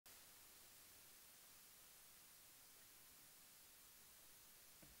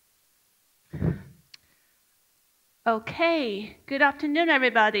Okay, good afternoon,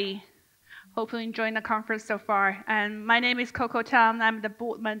 everybody. Hope you're enjoying the conference so far. And my name is Koko Tang. I'm the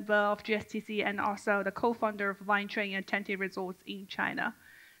board member of GSTC and also the co-founder of Vinetree and Attentive Resorts in China.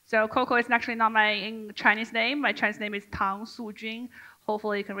 So Koko is actually not my Chinese name. My Chinese name is Tang Sujun.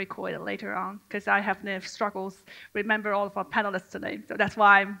 Hopefully you can record it later on because I have the struggles remember all of our panelists' names. So that's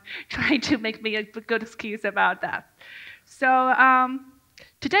why I'm trying to make me a good excuse about that. So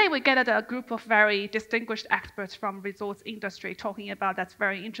today we gathered a group of very distinguished experts from resorts industry talking about that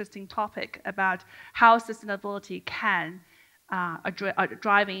very interesting topic about how sustainability can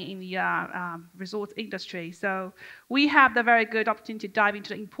driving in the resorts industry. So we have the very good opportunity to dive into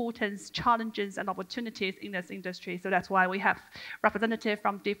the importance, challenges, and opportunities in this industry. So that's why we have representatives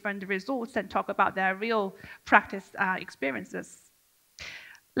from different resorts and talk about their real practice experiences.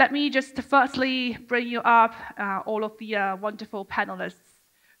 Let me just firstly bring you up all of the wonderful panelists.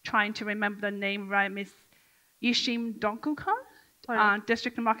 Trying to remember the name right, Miss Yeşim Doğukan,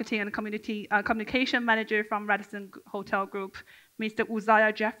 District Marketing and Communication Manager from Radisson Hotel Group, Mr.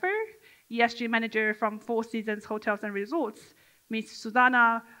 Uzaya Jaffer, ESG Manager from Four Seasons Hotels and Resorts, Ms.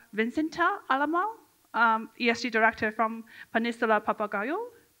 Susana Vincenta Alamo, ESG Director from Peninsula Papagayo,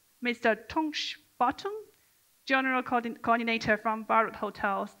 Mr. Tongsh Bottom, General Coordinator from Barrett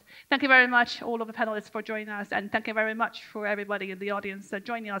Hotels. Thank you very much, all of the panelists, for joining us, and thank you very much for everybody in the audience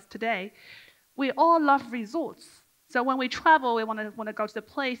joining us today. We all love resorts. So when we travel, we want to go to the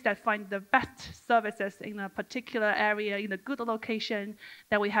place that finds the best services in a particular area, in a good location,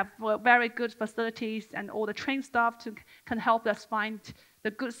 that we have very good facilities, and all the trained staff can help us find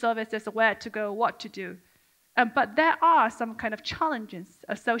the good services, where to go, what to do. But there are some kind of challenges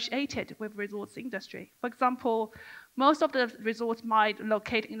associated with resorts industry. For example, most of the resorts might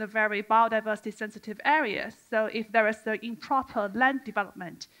locate in a very biodiversity sensitive areas. So if there is an improper land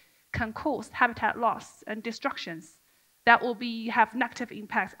development, can cause habitat loss and destructions that will have negative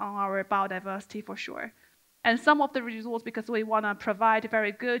impacts on our biodiversity for sure. And some of the resorts, because we want to provide a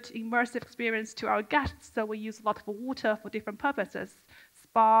very good immersive experience to our guests, so we use a lot of water for different purposes,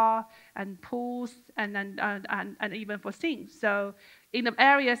 spa and pools, and even for scenes. So in the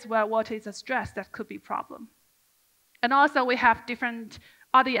areas where water is a stress, that could be a problem. And also we have different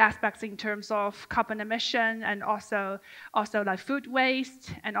other aspects in terms of carbon emission and also like food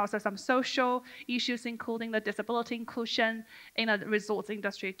waste and also some social issues, including the disability inclusion in the resorts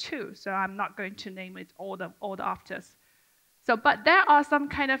industry too. So I'm not going to name it all the afters. So, but there are some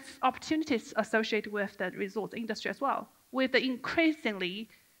kind of opportunities associated with the resorts industry as well, with the increasingly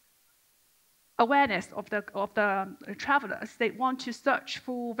awareness of the travelers. They want to search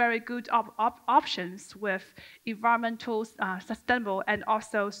for very good options with environmental, sustainable, and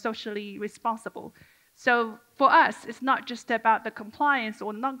also socially responsible. So for us, it's not just about the compliance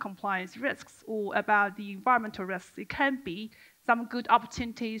or non-compliance risks or about the environmental risks. It can be some good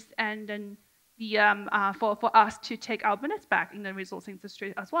opportunities and then for us to take our minutes back in the resource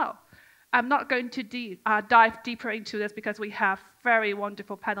industry as well. I'm not going to dive deeper into this because we have very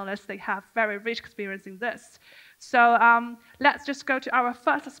wonderful panelists. They have very rich experience in this. So let's just go to our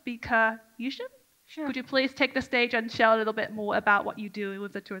first speaker, Yeşim. Sure. Could you please take the stage and share a little bit more about what you do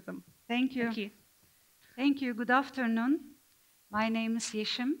with the tourism? Thank you. Thank you. Thank you. Good afternoon. My name is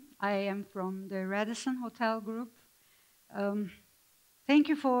Yeşim. I am from the Radisson Hotel Group. Thank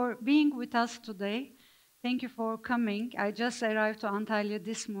you for being with us today. Thank you for coming. I just arrived to Antalya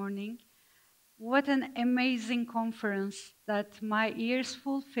this morning. What an amazing conference that my ears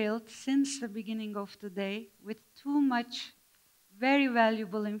fulfilled since the beginning of the day with too much very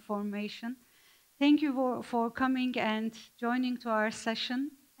valuable information. Thank you for coming and joining to our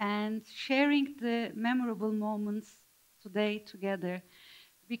session and sharing the memorable moments today together.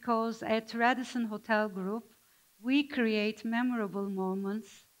 Because at Radisson Hotel Group, we create memorable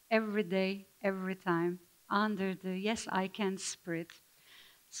moments every day, every time, under the Yes, I Can spirit.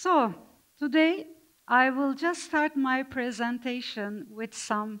 So, today, I will just start my presentation with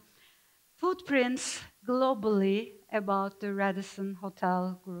some footprints globally about the Radisson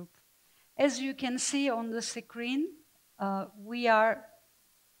Hotel Group. As you can see on the screen, we are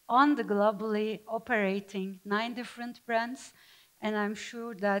on the globally operating 9 different brands, and I'm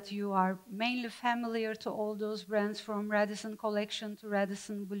sure that you are mainly familiar to all those brands from Radisson Collection to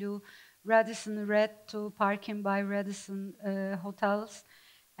Radisson Blue, Radisson Red to Parking by Radisson Hotels.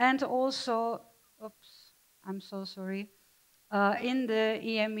 And also, I'm so sorry, in the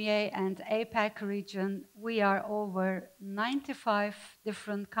EMEA and APAC region, we are over 95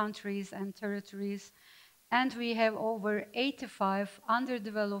 different countries and territories, And we have over 85 under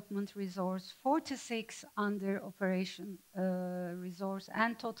development resorts, 46 under operation resorts,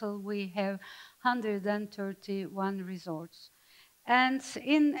 and total we have 131 resorts. And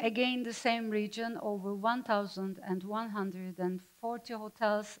in, again, the same region, over 1,140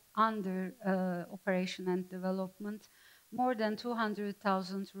 hotels under operation and development, more than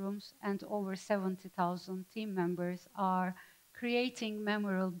 200,000 rooms, and over 70,000 team members are creating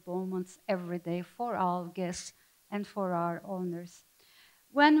memorable moments every day for our guests and for our owners.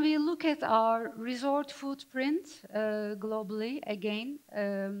 When we look at our resort footprint globally, again,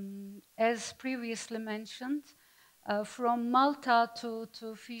 as previously mentioned, from Malta to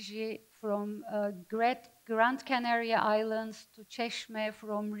Fiji, from Grand Canary Islands to Çeşme,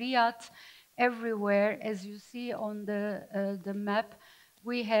 from Riyadh, everywhere, as you see on the map,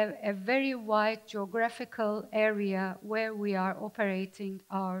 we have a very wide geographical area where we are operating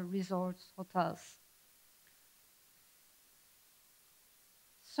our resorts, hotels.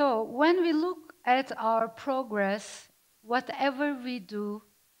 So when we look at our progress, whatever we do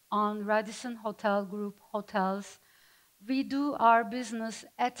on Radisson Hotel Group hotels, we do our business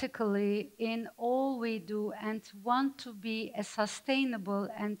ethically in all we do and want to be a sustainable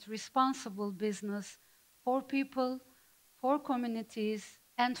and responsible business for people, for communities,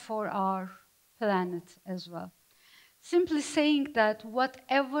 and for our planet as well. Simply saying that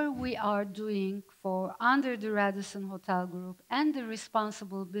whatever we are doing for under the Radisson Hotel Group and the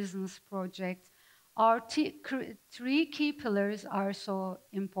Responsible Business Project, our three key pillars are so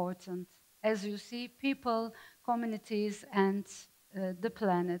important. As you see, people, communities, and the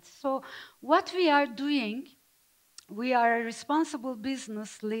planet. So what we are doing, we are a responsible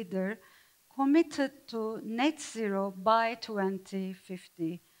business leader committed to net zero by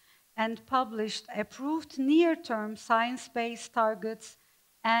 2050 and published approved near-term science-based targets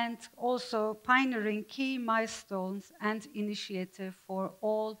and also pioneering key milestones and initiative for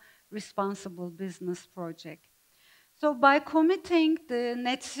all responsible business projects. So by committing the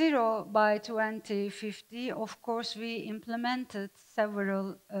net zero by 2050, of course, we implemented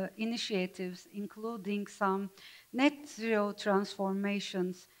several initiatives, including some net zero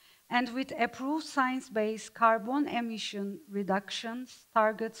transformations, and with approved science-based carbon emission reductions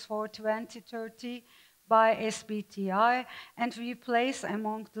targets for 2030 by SBTi, and we place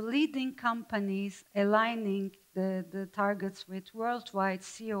among the leading companies aligning the targets with worldwide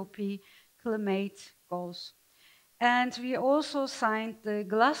COP climate goals. And we also signed the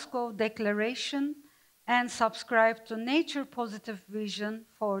Glasgow Declaration and subscribed to Nature Positive Vision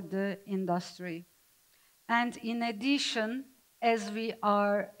for the industry. And in addition, as we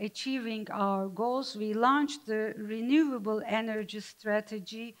are achieving our goals, we launched the Renewable Energy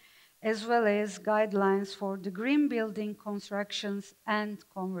Strategy as well as guidelines for the green building constructions and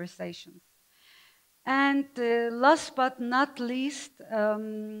conversations. And last but not least,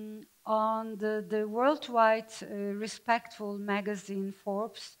 on the worldwide respectful magazine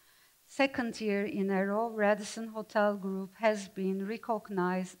Forbes, second year in a row, Radisson Hotel Group has been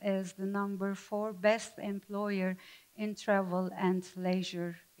recognized as the #4 best employer in travel and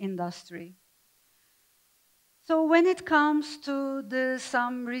leisure industry. So when it comes to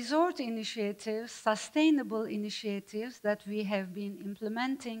some resort initiatives, sustainable initiatives that we have been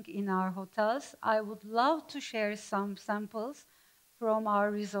implementing in our hotels, I would love to share some samples from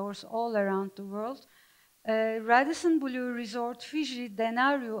our resorts all around the world. Radisson Blu Resort Fiji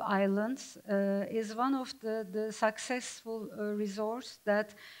Denario Islands is one of the successful resorts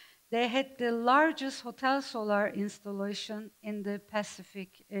that they had the largest hotel solar installation in the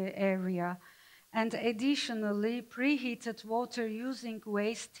Pacific area. And additionally, preheated water using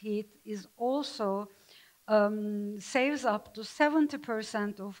waste heat is also saves up to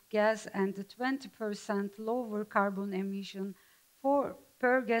 70% of gas and 20% lower carbon emission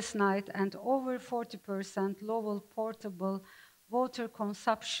per guest night and over 40% lower portable water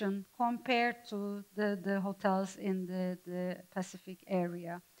consumption compared to the hotels in the Pacific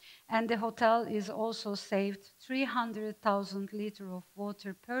area. And the hotel is also saved 300,000 liters of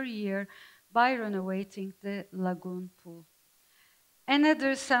water per year by renovating the lagoon pool.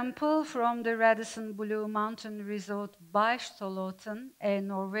 Another sample from the Radisson Blu Mountain Resort Bajstoloten, a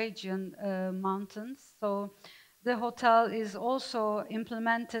Norwegian mountains. So the hotel is also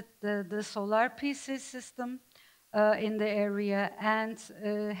implemented the solar PC system in the area and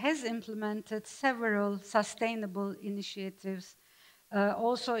has implemented several sustainable initiatives,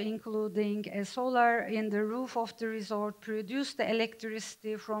 also including a solar in the roof of the resort, produce the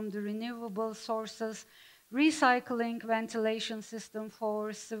electricity from the renewable sources, recycling ventilation system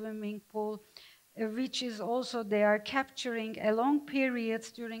for swimming pool, which is also they are capturing a long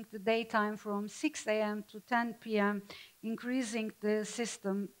periods during the daytime from 6 a.m. to 10 p.m., increasing the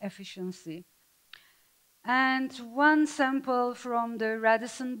system efficiency. And one sample from the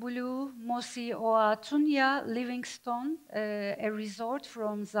Radisson Blue, Mosi Oa Tunya, Livingstone, a resort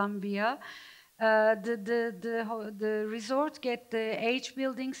from Zambia. The resort get the H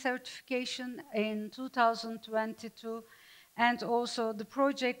building certification in 2022, and also the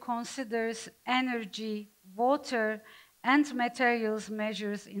project considers energy, water, and materials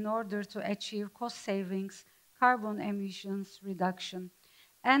measures in order to achieve cost savings, carbon emissions reduction,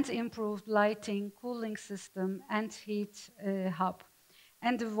 and improved lighting, cooling system, and heat hub.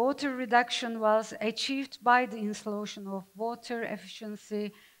 And the water reduction was achieved by the installation of water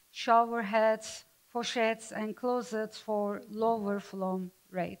efficiency, shower heads, faucets, and closets for lower flow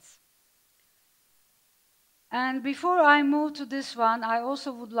rates. And before I move to this one, I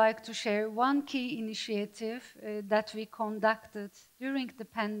also would like to share one key initiative that we conducted during the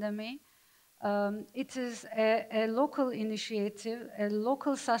pandemic. It is a local initiative, a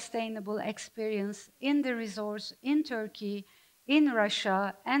local sustainable experience in the resorts in Turkey, in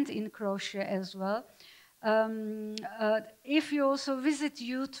Russia, and in Croatia as well. If you also visit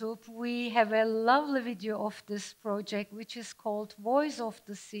YouTube, we have a lovely video of this project, which is called Voice of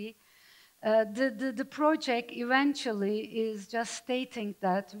the Sea. The project eventually is just stating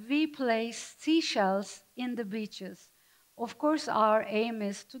that we place seashells in the beaches. Of course, our aim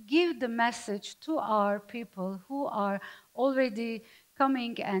is to give the message to our people who are already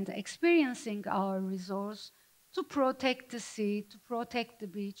coming and experiencing our resource to protect the sea, to protect the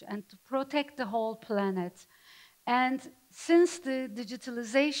beach, and to protect the whole planet. And since the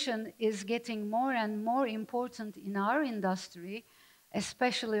digitalization is getting more and more important in our industry,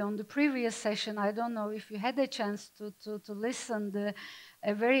 especially on the previous session, I don't know if you had a chance to listen to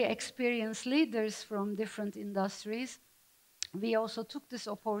very experienced leaders from different industries. We also took this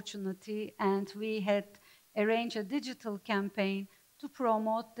opportunity and we had arranged a digital campaign to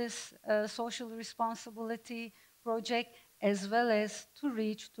promote this social responsibility project, as well as to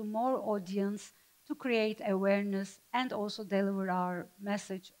reach to more audience, to create awareness, and also deliver our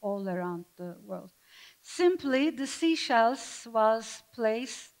message all around the world. Simply, the seashells was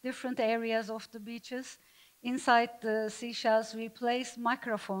placed different areas of the beaches. Inside the seashells, we placed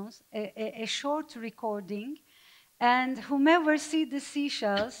microphones, a short recording, and whomever see the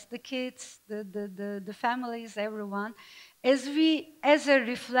seashells, the kids, the families, everyone, as a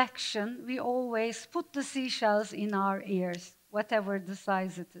reflection, we always put the seashells in our ears, whatever the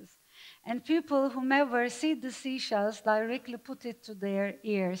size it is. And people, whomever see the seashells, directly put it to their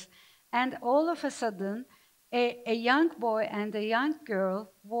ears. And all of a sudden, a young boy and a young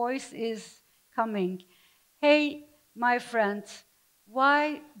girl voice is coming. Hey, my friends,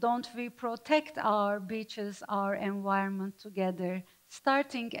 why don't we protect our beaches, our environment together?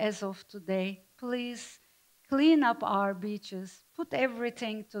 Starting as of today, please clean up our beaches, put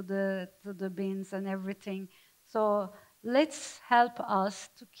everything to the bins and everything. So let's help us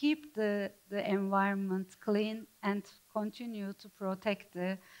to keep the environment clean and continue to protect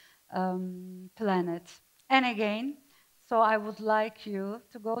the planet. And again, so I would like you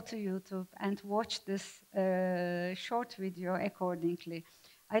to go to YouTube and watch this short video accordingly.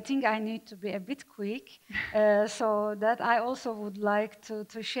 I think I need to be a bit quick, so that I also would like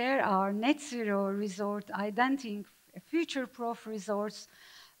to share our net zero resort identity, future-proof resorts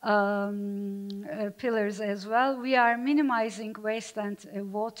pillars as well. We are minimizing waste and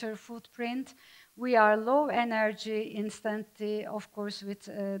water footprint. We are low energy instantly, of course, with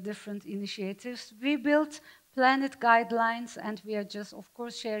different initiatives. We built planet guidelines, and we are just, of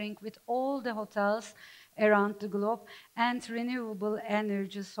course, sharing with all the hotels around the globe. And renewable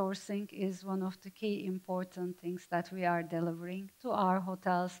energy sourcing is one of the key important things that we are delivering to our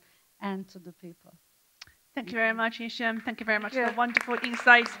hotels and to the people. Thank you very much, Yeşim. Thank you very much for the wonderful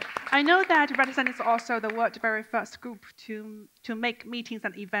insights. I know that Radisson is also the world's very first group to make meetings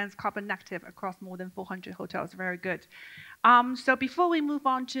and events carbon negative across more than 400 hotels. Very good. So before we move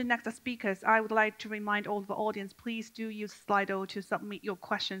on to next speakers, I would like to remind all of the audience, please do use Slido to submit your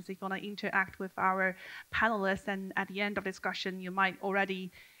questions if you want to interact with our panelists. And at the end of the discussion, you might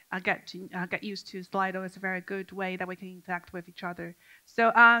already get used to Slido. It's a very good way that we can interact with each other.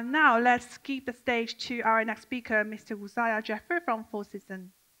 So now let's give the stage to our next speaker, Mr. Uzaya Jaffer from Four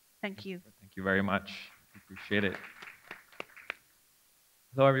Seasons. Thank you. Thank you very much. Appreciate it.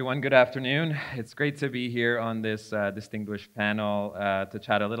 Hello, everyone. Good afternoon. It's great to be here on this distinguished panel to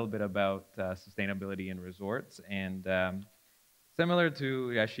chat a little bit about sustainability in resorts. And similar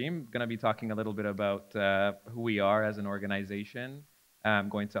to Yeşim, I'm going to be talking a little bit about who we are as an organization, I'm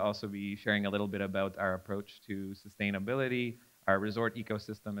going to also be sharing a little bit about our approach to sustainability, our resort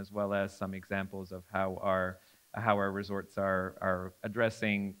ecosystem, as well as some examples of how our resorts are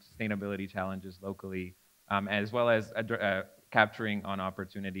addressing sustainability challenges locally, as well as capturing on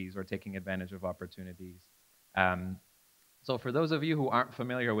opportunities or taking advantage of opportunities. So for those of you who aren't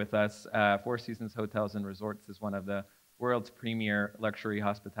familiar with us, Four Seasons Hotels and Resorts is one of the world's premier luxury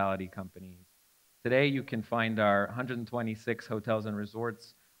hospitality companies. Today, you can find our 126 hotels and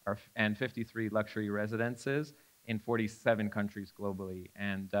resorts and 53 luxury residences in 47 countries globally.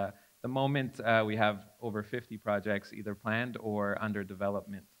 And the moment, we have over 50 projects either planned or under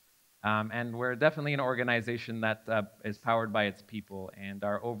development. And we're definitely an organization that is powered by its people, and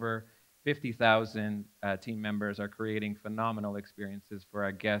our over 50,000 team members are creating phenomenal experiences for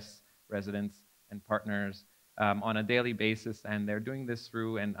our guests, residents, and partners on a daily basis, and they're doing this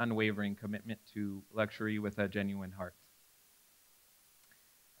through an unwavering commitment to luxury with a genuine heart.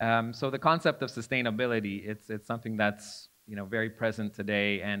 So the concept of sustainability, it's something that's very present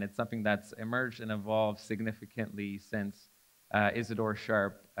today, and it's something that's emerged and evolved significantly since Isidore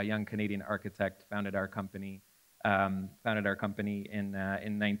Sharp, a young Canadian architect, founded our company in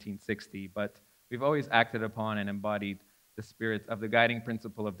 1960. But we've always acted upon and embodied the spirit of the guiding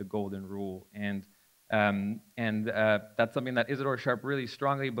principle of the Golden Rule, and that's something that Isidore Sharp really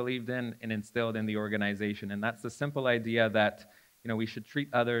strongly believed in and instilled in the organization. And that's the simple idea that we should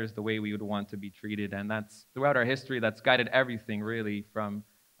treat others the way we would want to be treated. And that's throughout our history, that's guided everything really from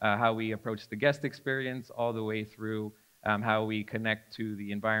how we approach the guest experience all the way through how we connect to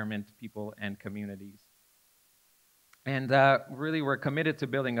the environment, people, and communities. And really, we're committed to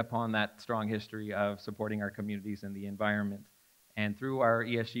building upon that strong history of supporting our communities and the environment. And through our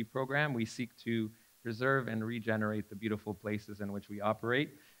ESG program, we seek to preserve and regenerate the beautiful places in which we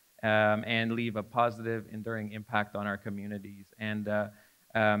operate, and leave a positive, enduring impact on our communities. And our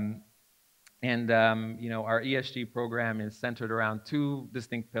ESG program is centered around two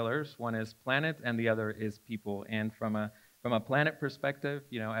distinct pillars. One is planet, and the other is people. And from a planet perspective,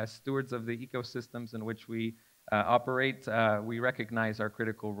 as stewards of the ecosystems in which we operate, we recognize our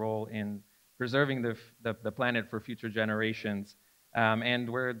critical role in preserving the planet for future generations. And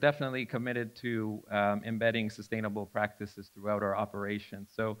we're definitely committed to embedding sustainable practices throughout our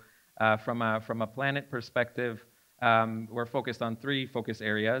operations. So from a planet perspective, we're focused on three focus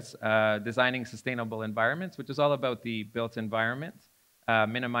areas: designing sustainable environments, which is all about the built environment,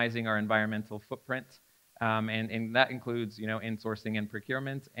 minimizing our environmental footprint, and that includes insourcing and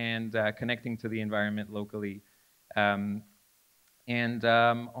procurement, and connecting to the environment locally. On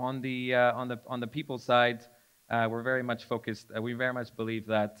the people side, we're very much focused. We very much believe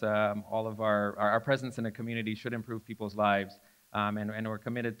that all of our presence in a community should improve people's lives, and we're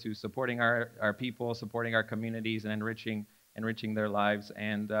committed to supporting our people, supporting our communities, and enriching their lives.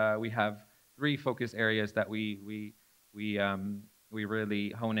 And we have three focus areas that we really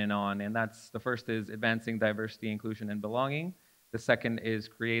hone in on, and the first is advancing diversity, inclusion, and belonging. The second is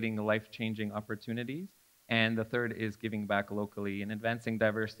creating life-changing opportunities. And the third is giving back locally. And advancing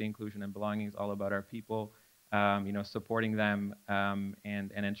diversity, inclusion, and belonging is all about our people, supporting them,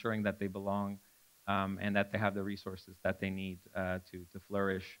 and ensuring that they belong, and that they have the resources that they need to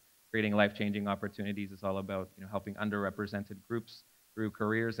flourish. Creating life-changing opportunities is all about helping underrepresented groups through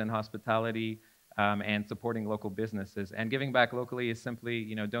careers in hospitality, and supporting local businesses. And giving back locally is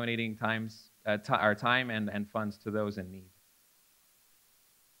simply donating our time and funds to those in need.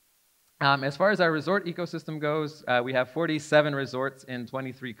 As far as our resort ecosystem goes, we have 47 resorts in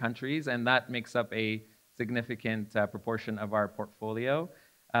 23 countries, and that makes up a significant proportion of our portfolio.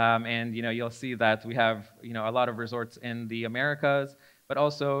 And you'll see that we have a lot of resorts in the Americas, but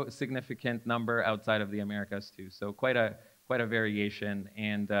also a significant number outside of the Americas too. So quite a variation,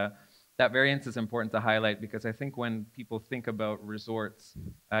 and that variance is important to highlight, because I think when people think about resorts,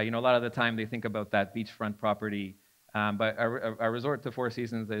 a lot of the time they think about that beachfront property. But a resort to Four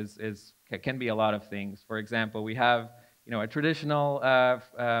Seasons can be a lot of things. For example, we have a traditional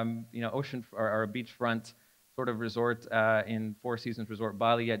ocean or a beachfront sort of resort in Four Seasons Resort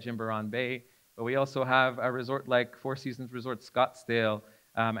Bali at Jimbaran Bay. But we also have a resort like Four Seasons Resort Scottsdale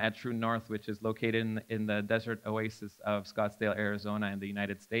at True North, which is located in the desert oasis of Scottsdale, Arizona in the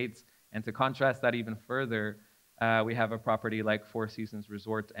United States. And to contrast that even further, we have a property like Four Seasons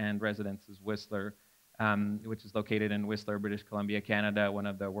Resort and Residences Whistler, which is located in Whistler, British Columbia, Canada, one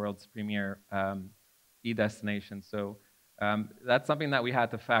of the world's premier ski destinations. So that's something that we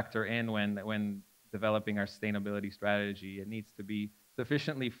had to factor in when developing our sustainability strategy. It needs to be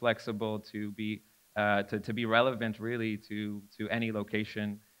sufficiently flexible to be relevant really to any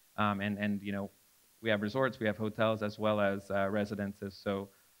location, and we have resorts, we have hotels, as well as residences. So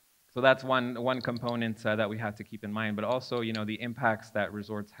that's one component that we have to keep in mind. But also, the impacts that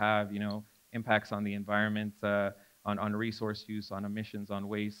resorts have, impacts on the environment, on resource use, on emissions, on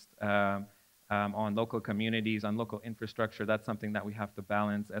waste, on local communities, on local infrastructure. That's something that we have to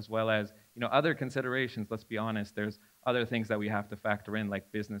balance, as well as other considerations. Let's be honest. There's other things that we have to factor in, like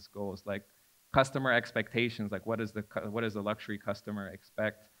business goals, like customer expectations, like what does the luxury customer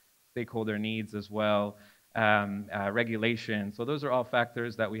expect, stakeholder needs as well, regulation. So those are all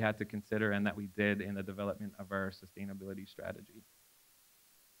factors that we had to consider and that we did in the development of our sustainability strategy.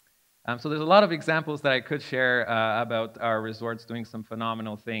 So there's a lot of examples that I could share about our resorts doing some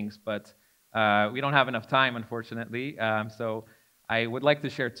phenomenal things, but we don't have enough time, unfortunately. So I would like to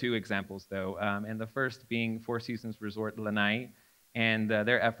share two examples, though, and the first being Four Seasons Resort Lanai and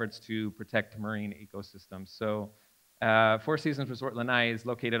their efforts to protect marine ecosystems. So Four Seasons Resort Lanai is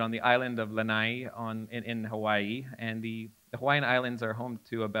located on the island of Lanai in Hawaii, and the Hawaiian Islands are home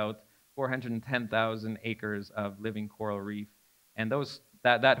to about 410,000 acres of living coral reef, and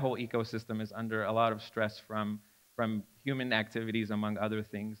that whole ecosystem is under a lot of stress from human activities, among other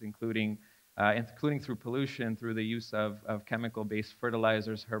things, including through pollution, through the use of chemical-based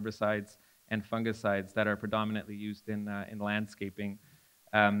fertilizers, herbicides, and fungicides that are predominantly used in landscaping.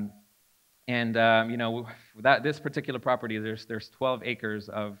 This particular property, there's 12 acres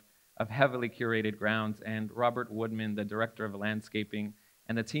of heavily curated grounds, and Robert Woodman, the director of landscaping,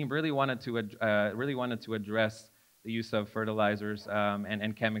 and the team really wanted to address the use of fertilizers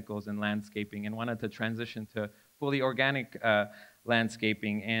and chemicals in landscaping, and wanted to transition to fully organic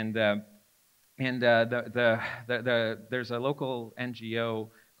landscaping. There's a local NGO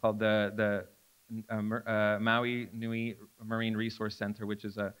called the Maui Nui Marine Resource Center, which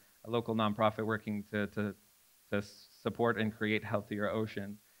is a local nonprofit working to support and create healthier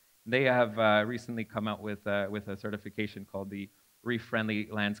oceans. They have recently come out with a certification called the Reef Friendly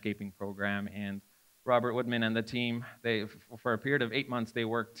Landscaping Program. And Robert Woodman and the team, for a period of 8 months, they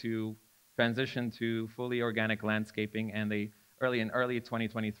worked to transition to fully organic landscaping. And in early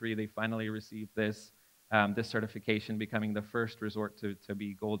 2023, they finally received this certification, becoming the first resort to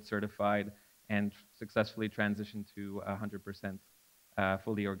be gold certified and successfully transitioned to 100%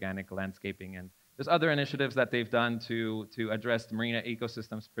 fully organic landscaping. And there's other initiatives that they've done to address the marine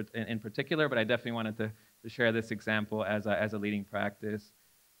ecosystems in particular, but I definitely wanted to share this example as a leading practice.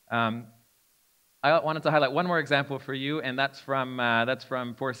 I wanted to highlight one more example for you, and that's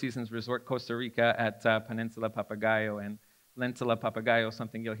from Four Seasons Resort Costa Rica at Peninsula Papagayo. And Peninsula Papagayo,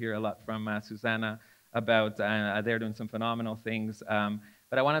 something you'll hear a lot from Susanna about. They're doing some phenomenal things.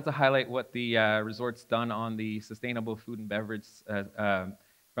 But I wanted to highlight what the resort's done on the sustainable food and beverage,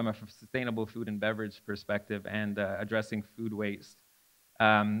 from a sustainable food and beverage perspective, and addressing food waste.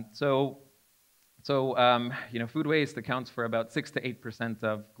 Food waste accounts for about 6 to 8%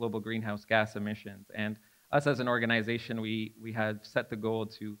 of global greenhouse gas emissions. And us as an organization, we had set the goal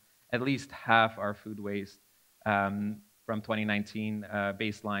to at least half our food waste from 2019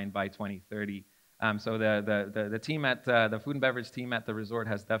 baseline by 2030. So the team at the food and beverage team at the resort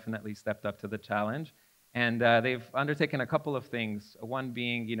has definitely stepped up to the challenge, and they've undertaken a couple of things. One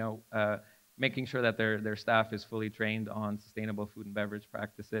being, making sure that their staff is fully trained on sustainable food and beverage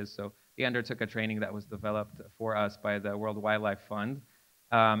practices. So they undertook a training that was developed for us by the World Wildlife Fund,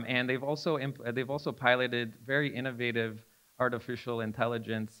 and they've also piloted very innovative artificial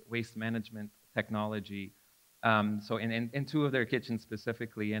intelligence waste management technology. So in two of their kitchens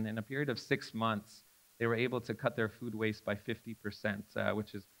specifically, and in a period of 6 months, they were able to cut their food waste by 50%,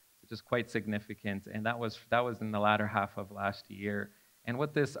 which is quite significant. And that was in the latter half of last year. And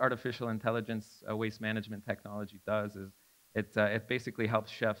what this artificial intelligence waste management technology does is it basically helps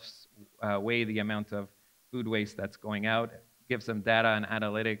chefs weigh the amount of food waste that's going out, gives them data and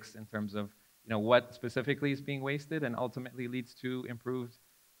analytics in terms of what specifically is being wasted, and ultimately leads to improved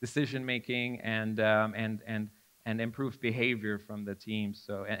decision making and improved behavior from the team.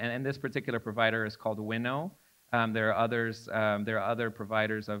 So, and this particular provider is called Winnow. There are other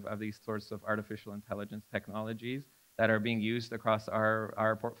providers of these sorts of artificial intelligence technologies that are being used across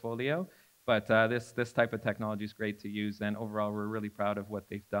our portfolio. But this type of technology is great to use, and overall we're really proud of what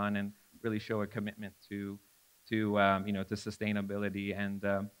they've done and really show a commitment to sustainability. And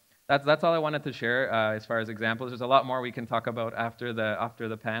that's all I wanted to share as far as examples. There's a lot more we can talk about after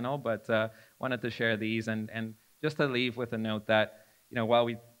the panel, but wanted to share these and just to leave with a note that while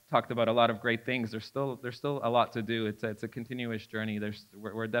we talked about a lot of great things, there's still a lot to do. It's a continuous journey.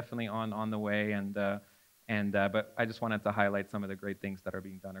 We're definitely on the way, but I just wanted to highlight some of the great things that are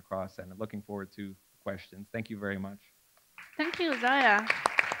being done across, and looking forward to questions. Thank you very much. Thank you, Zaya.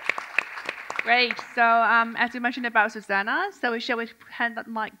 Great. So as you mentioned about Susanna, so shall we hand that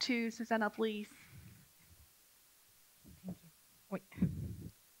mic to Susanna, please? Thank you. Wait.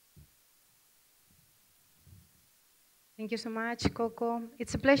 Thank you so much, Koko.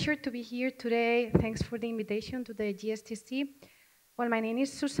 It's a pleasure to be here today. Thanks for the invitation to the GSTC. Well, my name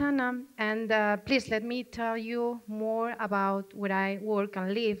is Susanna, and please let me tell you more about where I work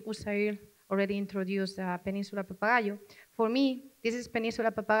and live. Usair already introduced Peninsula Papagayo. For me, this is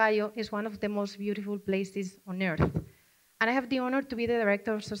Peninsula Papagayo. It's one of the most beautiful places on Earth. And I have the honor to be the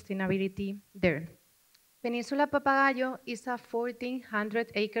Director of Sustainability there. Peninsula Papagayo is a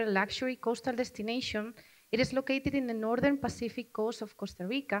 1,400-acre luxury coastal destination. It is located in the northern Pacific coast of Costa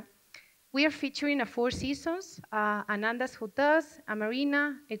Rica. We are featuring a Four Seasons, an Andas hotels, a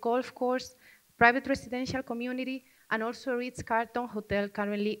marina, a golf course, private residential community, and also a Ritz-Carlton hotel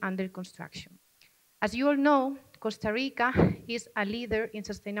currently under construction. As you all know, Costa Rica is a leader in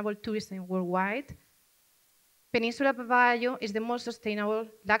sustainable tourism worldwide. Peninsula Papagayo is the most sustainable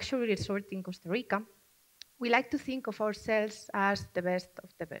luxury resort in Costa Rica. We like to think of ourselves as the best of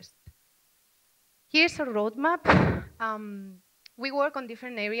the best. Here's a roadmap. We work on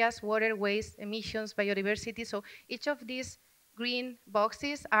different areas: water, waste, emissions, biodiversity. So each of these green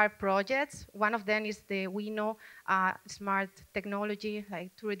boxes are projects. One of them is the WINO smart technology,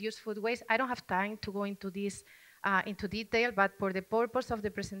 like to reduce food waste. I don't have time to go into this into detail, but for the purpose of the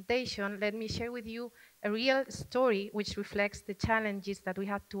presentation, let me share with you a real story which reflects the challenges that we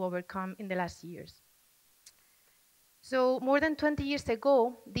had to overcome in the last years. So more than 20 years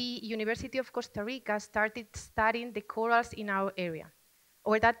ago, the University of Costa Rica started studying the corals in our area.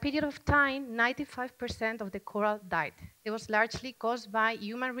 Over that period of time, 95% of the coral died. It was largely caused by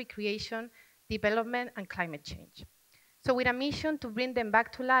human recreation, development, and climate change. So with a mission to bring them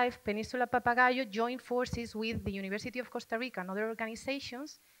back to life, Peninsula Papagayo joined forces with the University of Costa Rica and other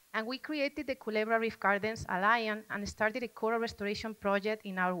organizations, and we created the Culebra Reef Gardens Alliance and started a coral restoration project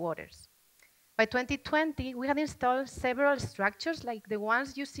in our waters. By 2020, we had installed several structures like the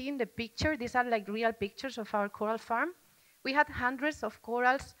ones you see in the picture. These are like real pictures of our coral farm. We had hundreds of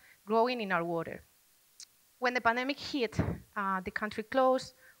corals growing in our water. When the pandemic hit, the country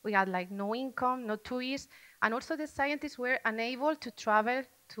closed. We had like no income, no tourists, and also the scientists were unable to travel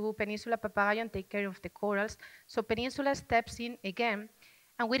to Peninsula Papagayo and take care of the corals. So Peninsula steps in again.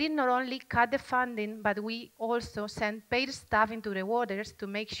 And we did not only cut the funding, but we also sent paid staff into the waters to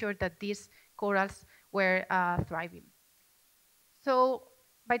make sure that these corals were thriving. So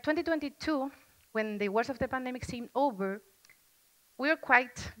by 2022, when the worst of the pandemic seemed over, we were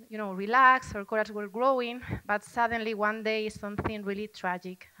quite, relaxed. Our corals were growing, but suddenly one day something really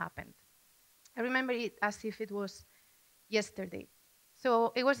tragic happened. I remember it as if it was yesterday.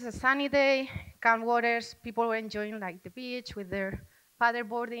 So it was a sunny day, calm waters. People were enjoying like the beach with their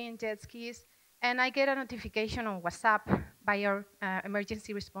paddleboarding, jet skis, and I get a notification on WhatsApp by our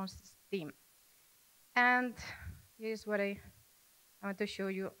emergency response team. And here's what I want to show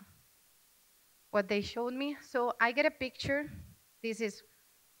you what they showed me. So I get a picture. This is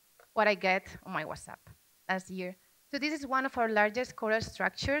what I get on my WhatsApp last year. So this is one of our largest coral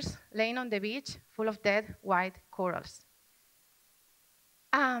structures laying on the beach full of dead white corals.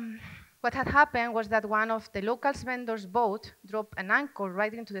 What had happened was that one of the local vendors' boat dropped an anchor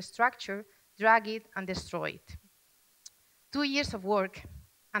right into the structure, dragged it, and destroyed it. 2 years of work,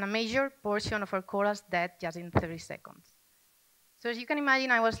 and a major portion of our corals dead just in 30 seconds. So as you can imagine,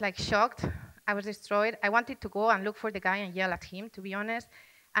 I was like shocked. I was destroyed. I wanted to go and look for the guy and yell at him, to be honest.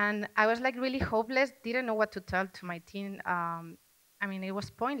 And I was like really hopeless, didn't know what to tell to my team. It was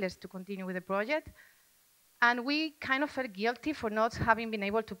pointless to continue with the project. And we kind of felt guilty for not having been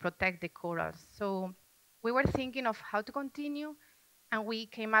able to protect the corals. So we were thinking of how to continue, and we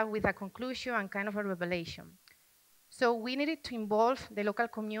came up with a conclusion and kind of a revelation. So we needed to involve the local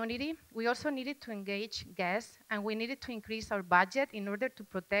community. We also needed to engage guests, and we needed to increase our budget in order to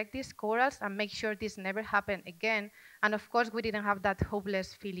protect these corals and make sure this never happened again. And of course, we didn't have that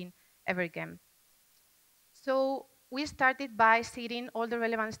hopeless feeling ever again. So we started by seating all the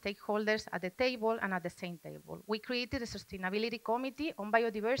relevant stakeholders at the table and at the same table. We created a sustainability committee on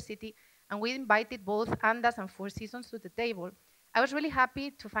biodiversity, and we invited both Andas and Four Seasons to the table. I was really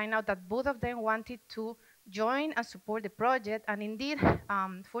happy to find out that both of them wanted to join and support the project, and indeed,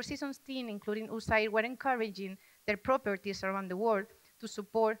 Four Seasons team, including USAID, were encouraging their properties around the world to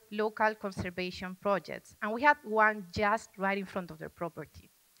support local conservation projects. And we had one just right in front of their property.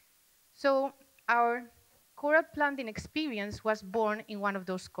 So our coral planting experience was born in one of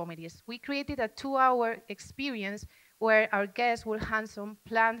those committees. We created a 2-hour experience where our guests will hands-on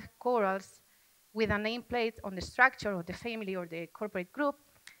plant corals with a nameplate on the structure of the family or the corporate group.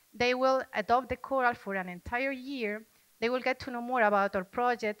 They will adopt the coral for an entire year. They will get to know more about our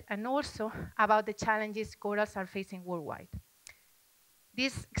project and also about the challenges corals are facing worldwide.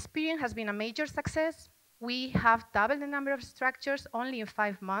 This experience has been a major success. We have doubled the number of structures only in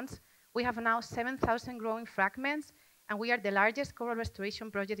 5 months. We have now 7,000 growing fragments, and we are the largest coral restoration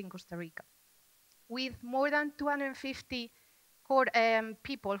project in Costa Rica. With more than 250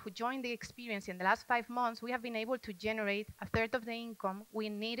 people who joined the experience in the last 5 months, we have been able to generate a third of the income we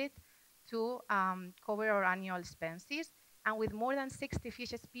needed to cover our annual expenses. And with more than 60 fish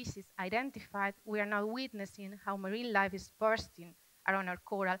species identified, we are now witnessing how marine life is bursting around our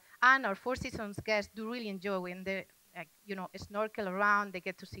coral. And our Four Seasons guests do really enjoy when they snorkel around. They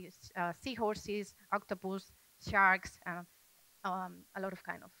get to see seahorses, octopus, sharks, and a lot of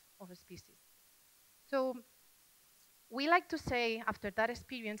kind of species. So we like to say, after that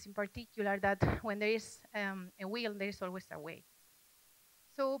experience in particular, that when there is a will, there is always a way.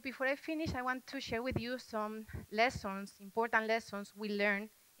 So before I finish, I want to share with you some lessons, important lessons we learned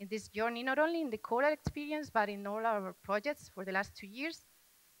in this journey, not only in the coral experience, but in all our projects for the last 2 years.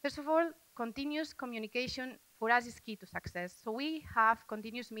 First of all, continuous communication for us is key to success. So we have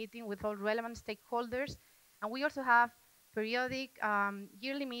continuous meeting with all relevant stakeholders, and we also have periodic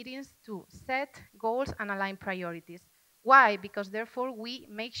yearly meetings to set goals and align priorities. Why? Because therefore we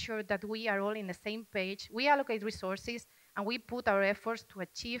make sure that we are all in the same page, we allocate resources, and we put our efforts to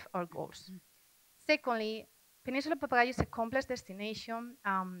achieve our goals. Secondly, Peninsula Papagayo is a complex destination.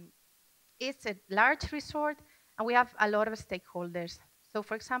 It's a large resort, and we have a lot of stakeholders. So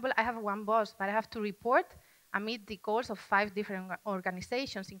for example, I have one boss, but I have to report and meet the goals of 5 different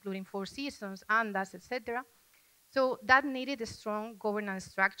organizations, including Four Seasons, ANDAS, etc. So that needed a strong governance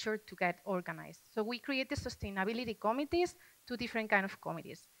structure to get organized. So we created sustainability committees, 2 different kinds of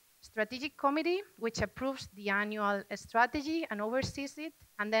committees. Strategic committee, which approves the annual strategy and oversees it.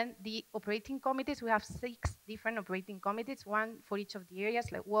 And then the operating committees, we have 6 different operating committees, 1 for each of the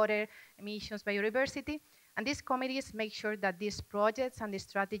areas like water, emissions, biodiversity. And these committees make sure that these projects and the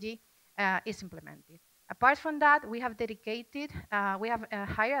strategy is implemented. Apart from that, we have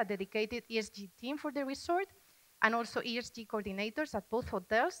hired a dedicated ESG team for the resort, and also ESG coordinators at both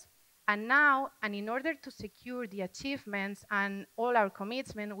hotels. And now, and in order to secure the achievements and all our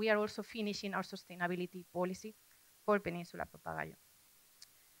commitments, we are also finishing our sustainability policy for Peninsula Papagayo.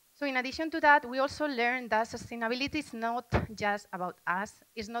 So in addition to that, we also learned that sustainability is not just about us.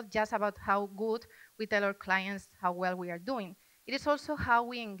 It's not just about how good we tell our clients how well we are doing. It is also how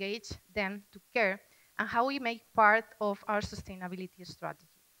we engage them to care and how we make part of our sustainability strategy.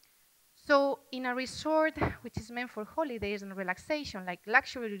 So in a resort which is meant for holidays and relaxation, like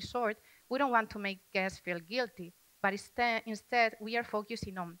luxury resort, we don't want to make guests feel guilty, but instead we are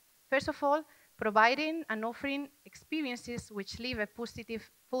focusing on, first of all, providing and offering experiences which leave a positive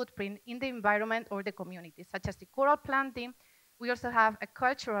footprint in the environment or the community, such as the coral planting. We also have a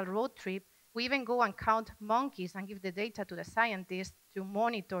cultural road trip. We even go and count monkeys and give the data to the scientists to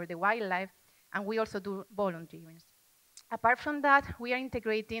monitor the wildlife, and we also do volunteering. Apart from that, we are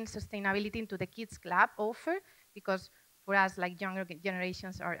integrating sustainability into the Kids Club offer, because for us, like younger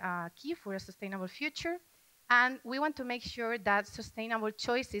generations are key for a sustainable future. And we want to make sure that sustainable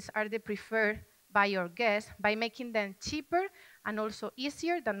choices are the preferred by your guests by making them cheaper and also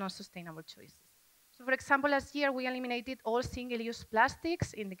easier than non-sustainable choices. So for example, last year, we eliminated all single-use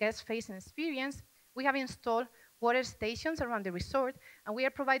plastics in the guest-facing experience. We have installed water stations around the resort, and we are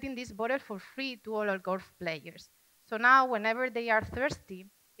providing this bottle for free to all our golf players. So now, whenever they are thirsty,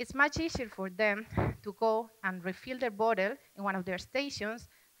 it's much easier for them to go and refill their bottle in one of their stations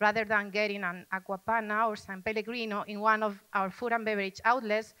rather than getting an Aquapana or San Pellegrino in one of our food and beverage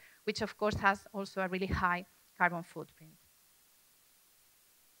outlets, which of course has also a really high carbon footprint.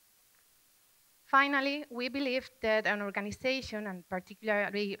 Finally, we believe that an organization, and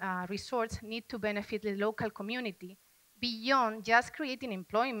particularly resorts, need to benefit the local community beyond just creating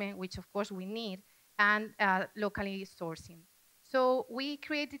employment, which of course we need, and locally sourcing. So we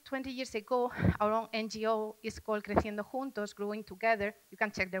created 20 years ago our own NGO. It's called Creciendo Juntos, Growing Together. You can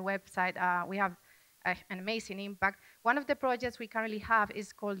check their website. We have an amazing impact. One of the projects we currently have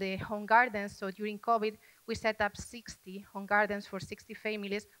is called the Home Gardens. So during COVID, we set up 60 home gardens for 60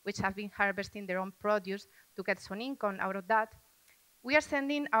 families, which have been harvesting their own produce to get some income out of that. We are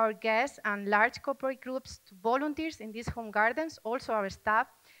sending our guests and large corporate groups to volunteers in these home gardens, also our staff.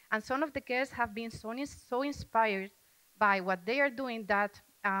 And some of the guests have been so inspired by what they are doing that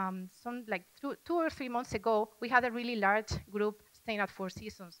like 2 or 3 months ago, we had a really large group staying at Four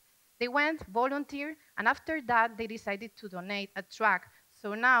Seasons. They went, volunteered, and after that, they decided to donate a truck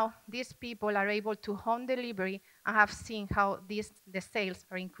So now these people are able to home delivery and have seen how the sales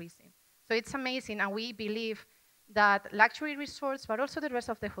are increasing. So it's amazing, and we believe that luxury resorts, but also the rest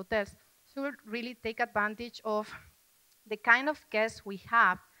of the hotels, should really take advantage of the kind of guests we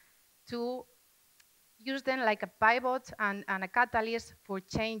have to use them like a pivot and a catalyst for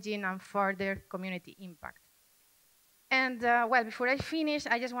changing and further community impact. And well, before I finish,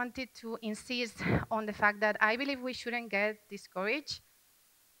 I just wanted to insist on the fact that I believe we shouldn't get discouraged.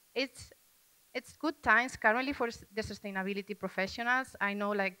 It's good times currently for the sustainability professionals. I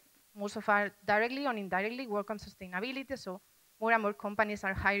know like most of us directly or indirectly work on sustainability, so more and more companies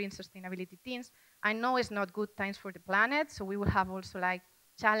are hiring sustainability teams. I know it's not good times for the planet, so we will have also like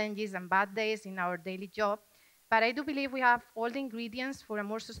challenges and bad days in our daily job. But I do believe we have all the ingredients for a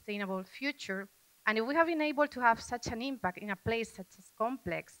more sustainable future. And if we have been able to have such an impact in a place such as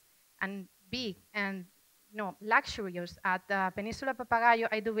complex and big and luxurious at Peninsula Papagayo,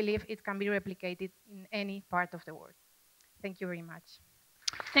 I do believe it can be replicated in any part of the world. Thank you very much.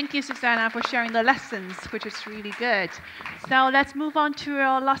 Thank you, Susanna, for sharing the lessons, which is really good. Now let's move on to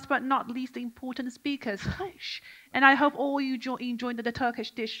our last but not least important speakers. And I hope all you enjoyed the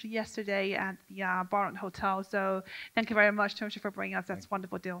Turkish dish yesterday at the Baron Hotel. So thank you very much, Tunç, for bringing us that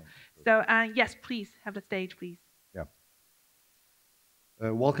wonderful deal. So yes, please have the stage, please. Yeah.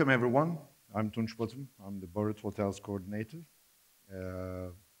 Welcome, everyone. I'm Tunç Batum. I'm the Baron Hotels coordinator.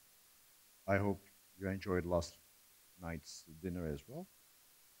 I hope you enjoyed last night's dinner as well.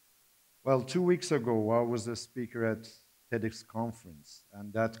 Well, 2 weeks ago, I was a speaker at TEDx conference,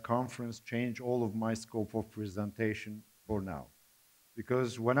 and that conference changed all of my scope of presentation for now.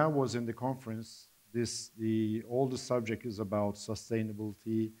 Because when I was in the conference, all the subject is about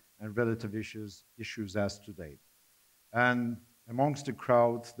sustainability and relative issues as today. And amongst the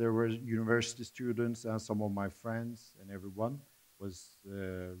crowd, there were university students and some of my friends, and everyone was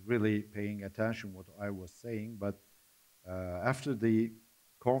really paying attention what I was saying. But after the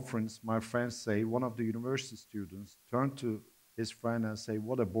conference, my friends say, one of the university students turned to his friend and say,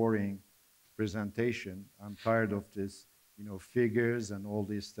 "What a boring presentation. I'm tired of this, figures and all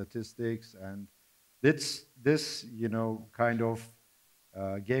these statistics." And this kind of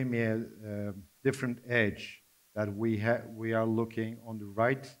gave me a different edge that we are looking on the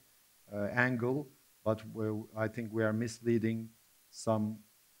right angle, but I think we are misleading some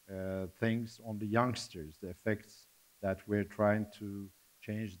things on the youngsters, the effects that we're trying to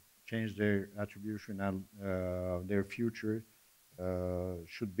change their attribution and their future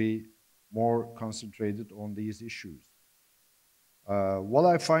should be more concentrated on these issues. While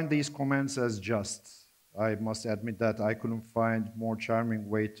I find these comments as just, I must admit that I couldn't find more charming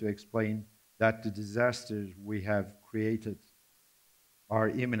way to explain that the disasters we have created are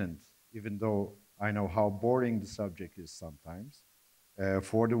imminent, even though I know how boring the subject is sometimes,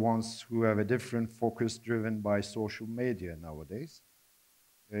 for the ones who have a different focus driven by social media nowadays.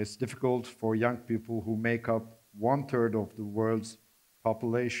 It's difficult for young people who make up 1/3 of the world's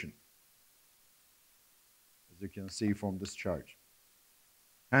population, as you can see from this chart.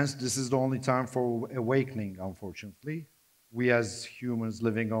 Hence, this is the only time for awakening, unfortunately. We as humans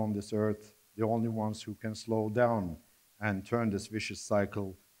living on this earth, the only ones who can slow down and turn this vicious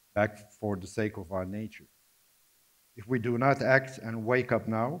cycle back for the sake of our nature. If we do not act and wake up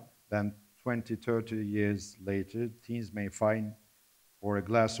now, then 20, 30 years later, teens may find for a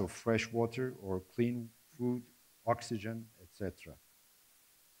glass of fresh water or clean food, oxygen, etc.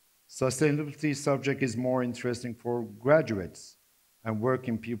 Sustainability subject is more interesting for graduates and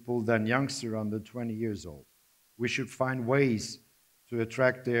working people than youngsters under 20 years old. We should find ways to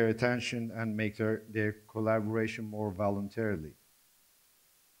attract their attention and make their collaboration more voluntarily.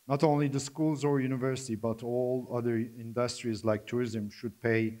 Not only the schools or university, but all other industries like tourism should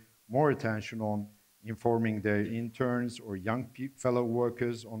pay more attention on informing their interns or young fellow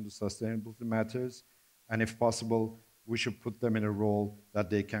workers on the sustainability matters, and if possible, we should put them in a role that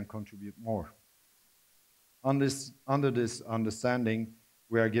they can contribute more. Under this understanding,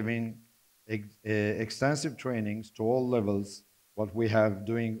 we are giving extensive trainings to all levels what we have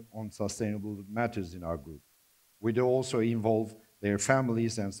doing on sustainable matters in our group. We do also involve their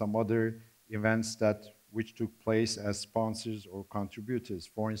families and some other events which took place as sponsors or contributors.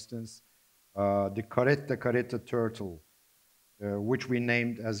 For instance, the caretta turtle, which we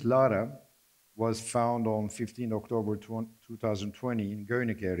named as Lara, was found on 15 October 2020 in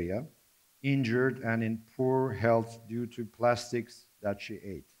Göynük area, injured and in poor health due to plastics that she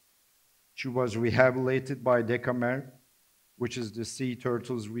ate. She was rehabilitated by Decamer, which is the Sea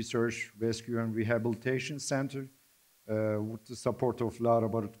Turtles Research, Rescue and Rehabilitation Center, with the support of Lara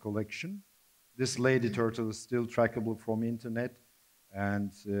Barut Collection. This lady turtle is still trackable from internet,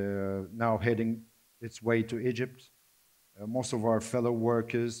 and now heading its way to Egypt. Most of our fellow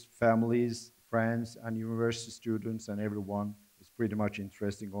workers, families, friends, and university students and everyone is pretty much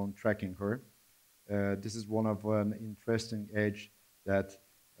interested on tracking her. This is one of an interesting edge that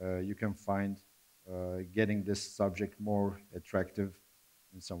you can find getting this subject more attractive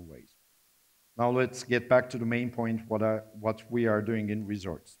in some ways. Now let's get back to the main point, what we are doing in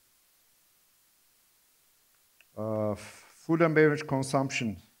resorts. Food and beverage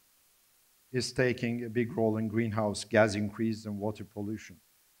consumption is taking a big role in greenhouse gas increase and water pollution.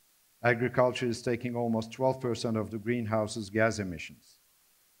 Agriculture is taking almost 12% of the greenhouse gas emissions.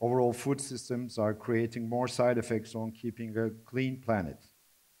 Overall food systems are creating more side effects on keeping a clean planet.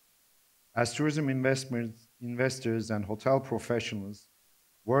 As tourism investors and hotel professionals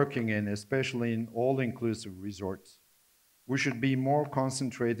working in, especially in all-inclusive resorts, we should be more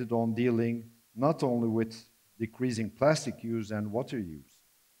concentrated on dealing not only with decreasing plastic use and water use,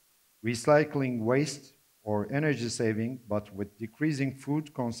 recycling waste or energy saving, but with decreasing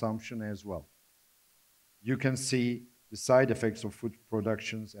food consumption as well. You can see the side effects of food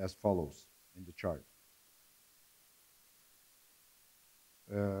productions as follows in the chart.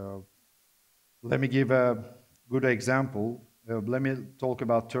 Let me give a good example. Let me talk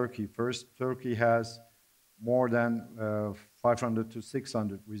about Turkey first. Turkey has more than 500 to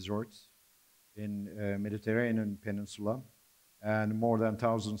 600 resorts in Mediterranean Peninsula, and more than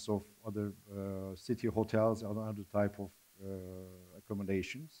thousands of other city hotels and other type of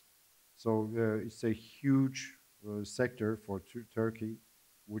accommodations. So it's a huge sector for Turkey,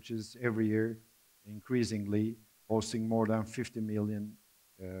 which is every year increasingly hosting more than 50 million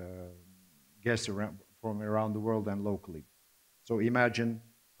guests from around the world and locally. So imagine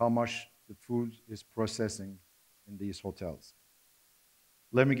how much the food is processing in these hotels.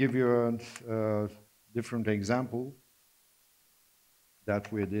 Let me give you a different example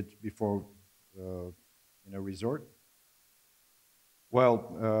that we did before in a resort.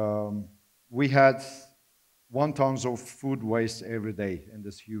 Well, we had 1 ton of food waste every day in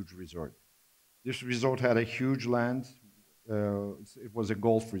this huge resort. This resort had a huge land. It was a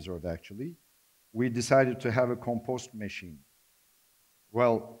golf resort, actually. We decided to have a compost machine.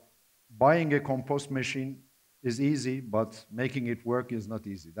 Well, buying a compost machine is easy, but making it work is not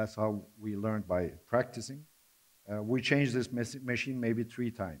easy. That's how we learned by practicing. We changed this machine maybe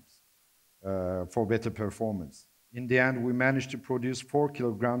 3 times for better performance. In the end, we managed to produce 4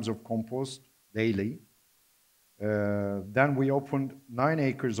 kilograms of compost daily. Then we opened 9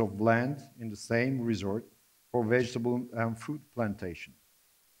 acres of land in the same resort for vegetable and fruit plantation.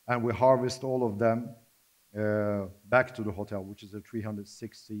 And we harvest all of them back to the hotel, which is a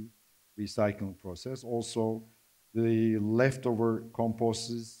 360 recycling process. Also, the leftover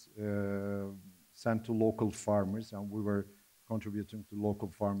composts sent to local farmers, and we were contributing to local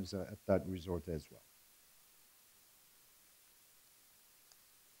farmers at that resort as well.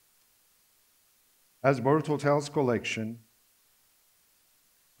 As Barut Hotels Collection,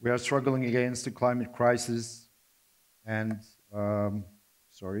 we are struggling against the climate crisis and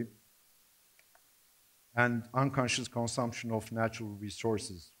and unconscious consumption of natural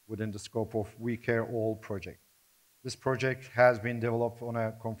resources within the scope of We Care All project. This project has been developed on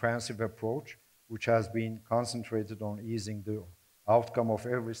a comprehensive approach, which has been concentrated on easing the outcome of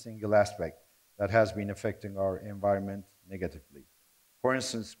every single aspect that has been affecting our environment negatively. For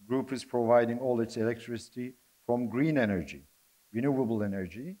instance, Group is providing all its electricity from green energy, renewable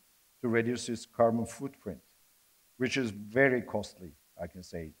energy, to reduce its carbon footprint, which is very costly, I can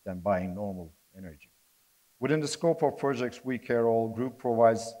say, than buying normal energy. Within the scope of projects We Care All, Group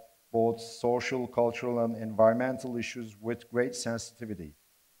provides both social, cultural, and environmental issues with great sensitivity.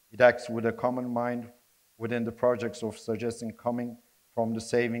 It acts with a common mind within the projects of suggesting coming from the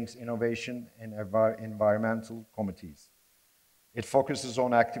savings, innovation, and environmental committees. It focuses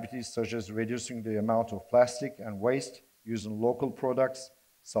on activities such as reducing the amount of plastic and waste, using local products,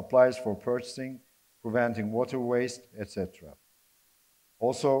 supplies for purchasing, preventing water waste, etc.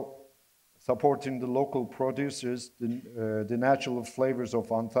 Also, supporting the local producers, the natural flavors of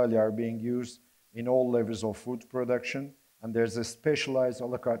Antalya are being used in all levels of food production, and there's a specialized a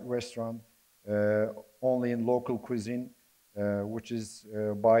la carte restaurant only in local cuisine, which is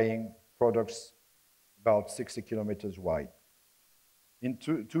buying products about 60 kilometers wide. In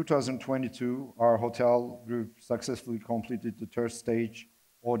 2022, our hotel group successfully completed the 3rd stage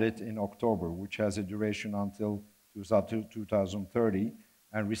audit in October, which has a duration until 2030,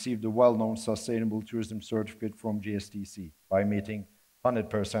 and received the well-known Sustainable Tourism Certificate from GSTC by meeting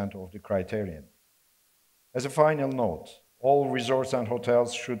 100% of the criterion. As a final note, all resorts and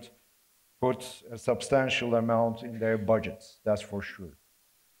hotels should put a substantial amount in their budgets, that's for sure.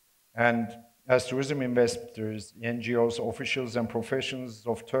 And as tourism investors, NGOs, officials, and professionals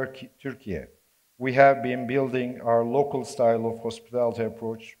of Turkey, we have been building our local style of hospitality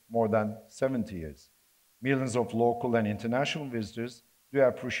approach more than 70 years. Millions of local and international visitors do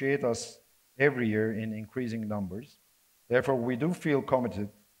appreciate us every year in increasing numbers. Therefore, we do feel committed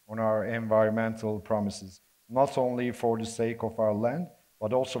on our environmental promises, not only for the sake of our land,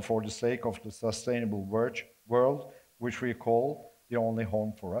 but also for the sake of the sustainable world, which we call the only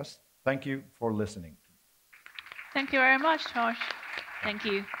home for us. Thank you for listening. Thank you very much, Tosh. Thank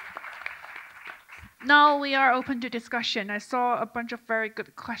you. Now we are open to discussion. I saw a bunch of very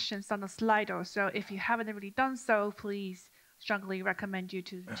good questions on the Slido, so if you haven't already done so, please strongly recommend you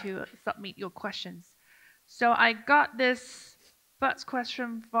to submit your questions. So I got this first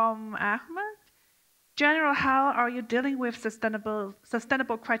question from Ahmed. General, how are you dealing with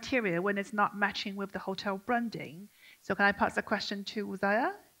sustainable criteria when it's not matching with the hotel branding? So can I pass the question to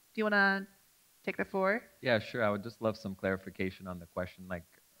Uzaya? Do you want to take the floor? Yeah, sure. I would just love some clarification on the question, like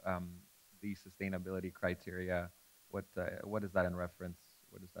the sustainability criteria. What is that in reference?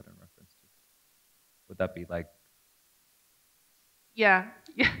 What is that in reference to? Would that be like? Yeah,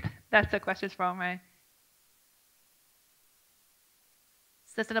 that's the question from me.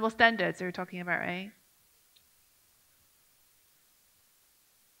 Sustainable standards you're talking about, right?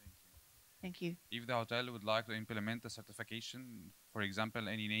 Thank you. If the hotel would like to implement a certification, for example,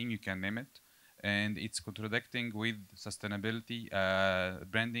 any name, you can name it, and it's contradicting with sustainability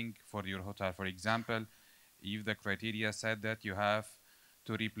branding for your hotel. For example, if the criteria said that you have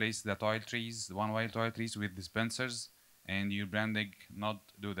to replace the toiletries, one-way toiletries with dispensers, and your branding not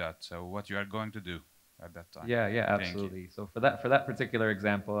do that. So what you are going to do at that time? Yeah, absolutely. So for that particular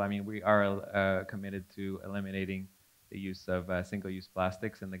example, I mean, we are committed to eliminating the use of single-use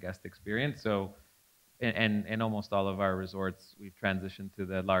plastics in the guest experience. So in almost all of our resorts, we've transitioned to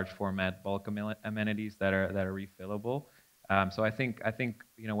the large format bulk amenities that are refillable. So I think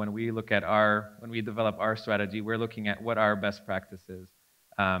when we develop our strategy, we're looking at what are best practices,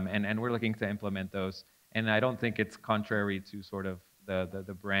 and we're looking to implement those. And I don't think it's contrary to sort of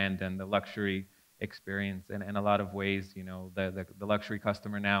the brand and the luxury experience. And in a lot of ways, the luxury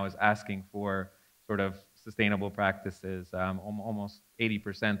customer now is asking for sort of sustainable practices. Almost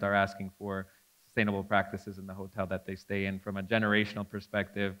 80% are asking for sustainable practices in the hotel that they stay in. From a generational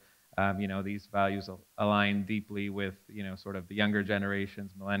perspective, these values align deeply with, sort of the younger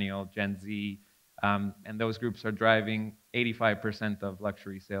generations, millennial, Gen Z, and those groups are driving 85% of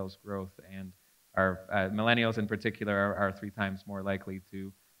luxury sales growth. And our millennials in particular are 3 times more likely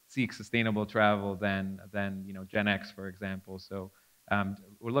to seek sustainable travel than Gen X, for example. So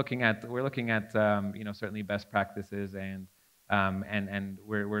we're looking at certainly best practices, and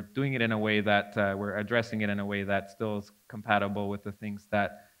we're doing it in a way that we're addressing it in a way that still is compatible with the things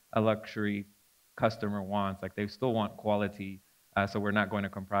that a luxury customer wants. Like, they still want quality, so we're not going to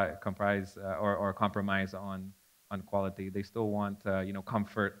compromise on quality. They still want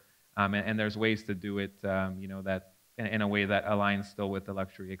comfort, and there's ways to do it that in a way that aligns still with the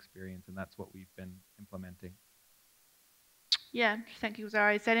luxury experience, and that's what we've been implementing. Yeah, thank you,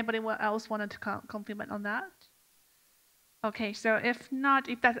 Zara. Is anybody else wanted to compliment on that? Okay, so if not,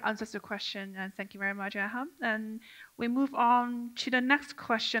 if that answers the question, and thank you very much, Aham. And we move on to the next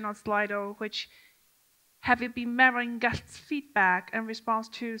question on Slido, which: have you been measuring guests' feedback in response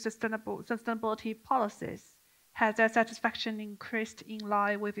to sustainability policies? Has their satisfaction increased in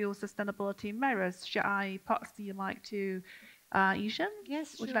line with your sustainability measures? Shall I pass the mic to Yeşim?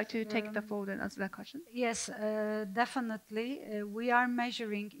 Yes, Would you like to take the floor and answer that question? Yes, definitely. We are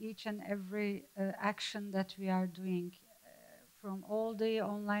measuring each and every action that we are doing, from all the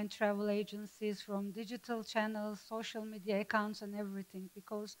online travel agencies, from digital channels, social media accounts, and everything,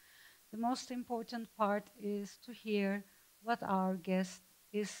 because the most important part is to hear what our guest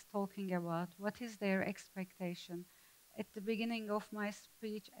is talking about, what is their expectation. At the beginning of my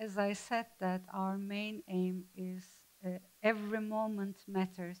speech, as I said, that our main aim is every moment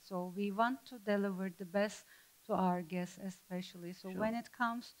matters. So we want to deliver the best to our guests, especially. So when it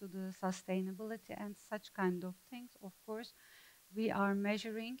comes to the sustainability and such kind of things, of course, we are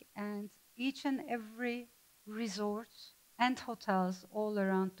measuring, and each and every resort and hotels all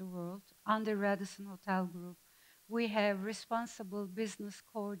around the world under Radisson Hotel Group, we have responsible business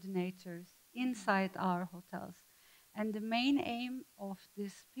coordinators inside our hotels. And the main aim of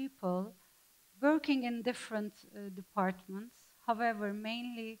these people, working in different departments, however,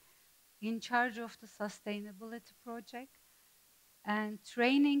 mainly in charge of the sustainability project, and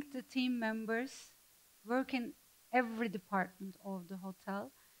training the team members, work in every department of the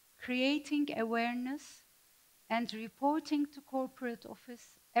hotel, creating awareness and reporting to corporate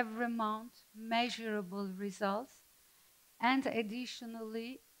office every month measurable results. And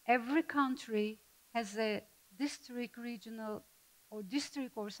additionally, every country has a district, regional,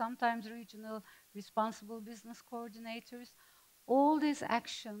 or sometimes regional responsible business coordinators. All these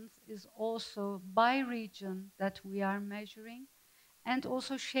actions is also by region that we are measuring, and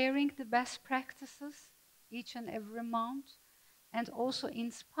also sharing the best practices each and every month, and also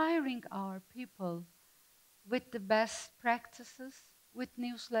inspiring our people with the best practices, with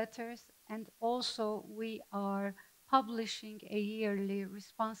newsletters, and also we are publishing a yearly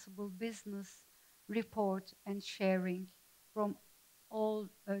responsible business report and sharing from all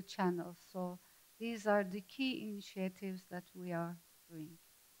channels. So these are the key initiatives that we are doing.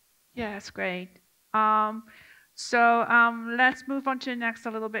 Yes, great. Let's move on to the next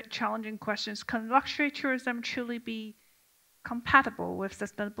a little bit challenging questions. Can luxury tourism truly be compatible with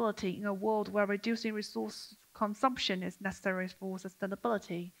sustainability in a world where reducing resource consumption is necessary for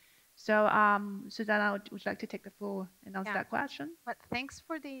sustainability? So, Susanna, would you like to take the floor and answer that question? Well, thanks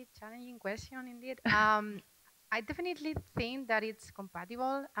for the challenging question indeed. I definitely think that it's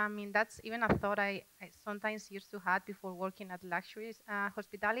compatible. I mean, that's even a thought I sometimes used to have before working at luxury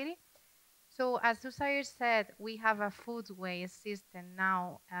hospitality. So as Susair said, we have a food waste system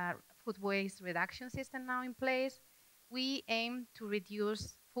now, food waste reduction system now in place. We aim to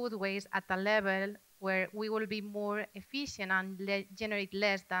reduce food waste at a level where we will be more efficient and generate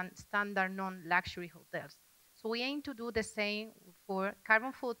less than standard non-luxury hotels. So we aim to do the same for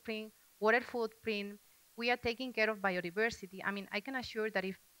carbon footprint, water footprint. We are taking care of biodiversity. I mean, I can assure that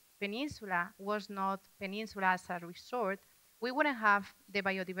if Peninsula was not Peninsula as a resort, we wouldn't have the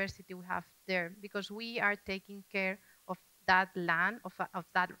biodiversity we have there, because we are taking care of that land, of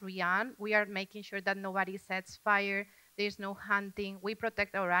that realm. We are making sure that nobody sets fire, there's no hunting, we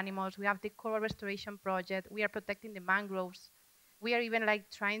protect our animals, we have the coral restoration project, we are protecting the mangroves. We are even like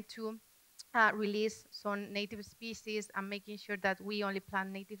trying to release some native species and making sure that we only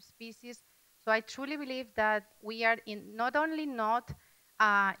plant native species. So I truly believe that we are in not only not,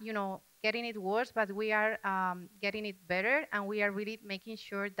 getting it worse, but we are getting it better, and we are really making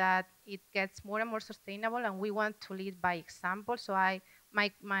sure that it gets more and more sustainable, and we want to lead by example. So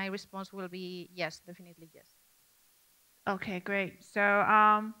my response will be yes, definitely yes. Okay, great.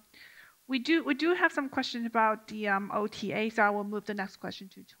 So we do have some questions about the OTA, so I will move the next question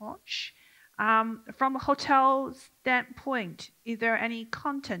to Tosh. From a hotel standpoint, is there any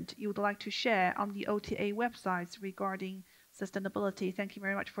content you would like to share on the OTA websites regarding sustainability? Thank you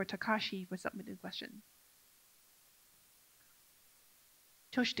very much for Takashi for submitting the question.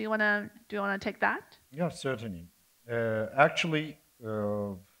 Tosh, do you wanna take that? Yeah, certainly. Actually,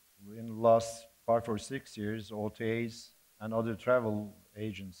 in the last 5 or 6 years, OTAs and other travel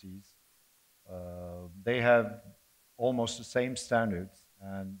agencies, they have almost the same standards,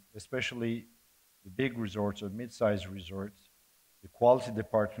 and especially the big resorts or mid-sized resorts, the quality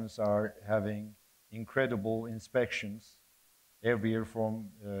departments are having incredible inspections every year from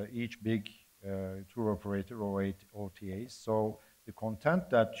each big tour operator or OTAs. So the content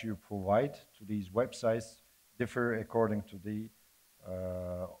that you provide to these websites differ according to the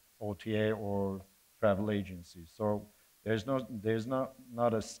OTA or travel agency. So there's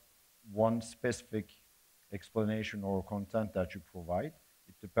not a one specific explanation or content that you provide.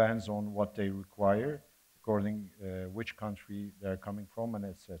 It depends on what they require, according which country they're coming from, and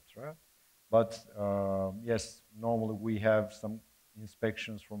etc. But yes, normally we have some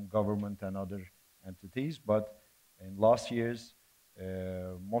inspections from government and other entities. But in last years,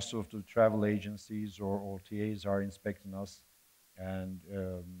 most of the travel agencies or OTAs are inspecting us, and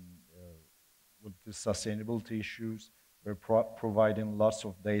with the sustainability issues, we're providing lots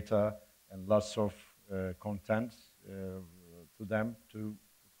of data and lots of content to them to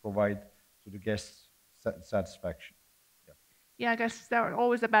provide to the guests satisfaction. Yeah, I guess there are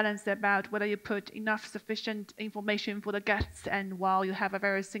always a balance about whether you put enough sufficient information for the guests, and while you have a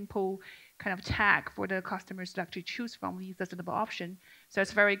very simple kind of tag for the customers to actually choose from the sustainable option. So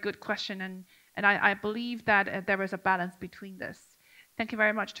it's a very good question, and I believe that there is a balance between this. Thank you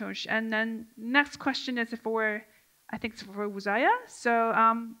very much, Tosh. And then next question is for, I think it's for Uzaya. So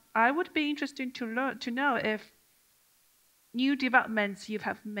I would be interested to know if new developments you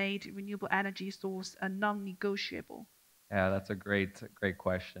have made renewable energy source are non-negotiable. Yeah, that's a great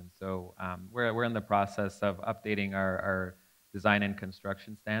question. So we're in the process of updating our design and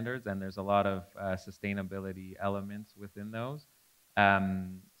construction standards, and there's a lot of sustainability elements within those.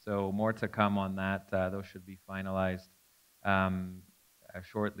 So more to come on that. Those should be finalized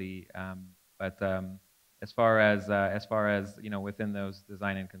shortly. But as far as you know, within those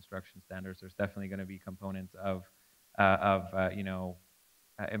design and construction standards, there's definitely going to be components of you know,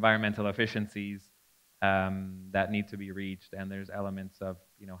 environmental efficiencies that need to be reached, and there's elements of,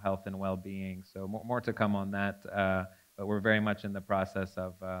 you know, health and well-being. So more to come on that, but we're very much in the process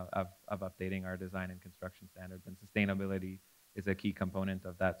of updating our design and construction standards, and sustainability is a key component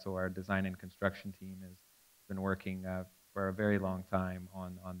of that. So our design and construction team has been working for a very long time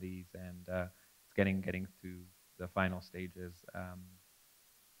on these, and it's getting to the final stages.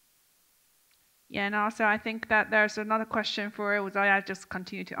 Yeah, and also I think that there's another question for Uzaya. I just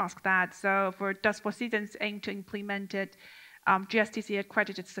continue to ask that. So, does Four Seasons aim to implement it, GSTC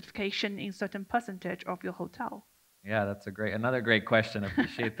accredited certification in certain percentage of your hotel? Yeah, that's another great question.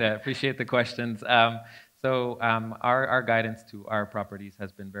 Appreciate the questions. Our guidance to our properties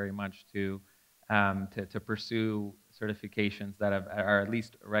has been very much to pursue certifications that are at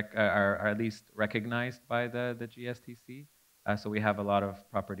least recognized by the GSTC. So we have a lot of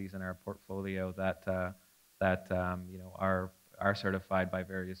properties in our portfolio that you know, are certified by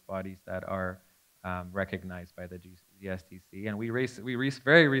various bodies that are recognized by the GSTC, and we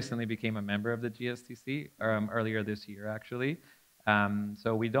very recently became a member of the GSTC earlier this year, actually.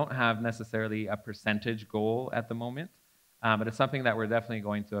 So we don't have necessarily a percentage goal at the moment, but it's something that we're definitely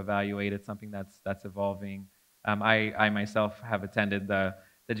going to evaluate. It's something that's evolving. I myself have attended the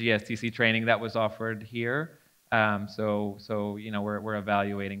GSTC training that was offered here. So you know, we're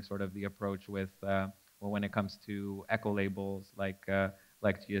evaluating sort of the approach with when it comes to eco labels like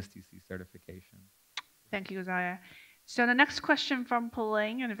GSTC certification. Thank you, Zaya. So the next question from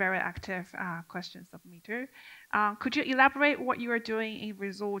Pauline, and a very active question submitter. Could you elaborate what you are doing in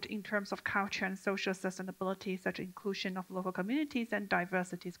resort in terms of culture and social sustainability, such as inclusion of local communities and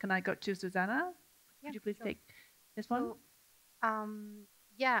diversities? Can I go to Susanna? Yeah, Could you please sure. take this one?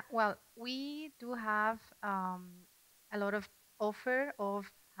 Yeah, well, we do have a lot of offer of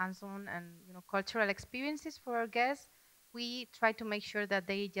hands-on and, you know, cultural experiences for our guests. We try to make sure that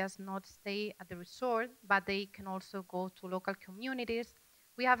they just not stay at the resort, but they can also go to local communities.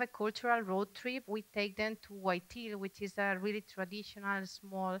 We have a cultural road trip. We take them to Waitil, which is a really traditional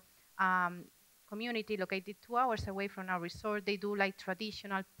small community located 2 hours away from our resort. They do like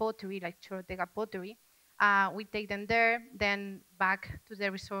traditional pottery, like Chorotega pottery. We take them there, then back to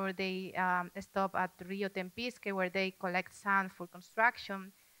the resort. They stop at Rio Tempisque, where they collect sand for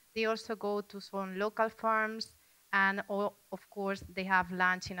construction. They also go to some local farms, and of course, they have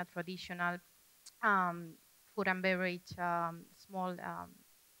lunch in a traditional food and beverage small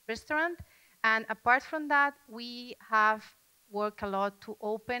restaurant. And apart from that, we have worked a lot to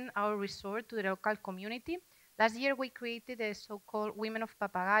open our resort to the local community. Last year, we created a so-called Women of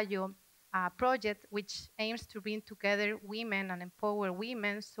Papagayo project, which aims to bring together women and empower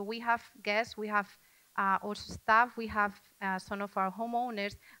women. So we have guests, we have also staff, we have some of our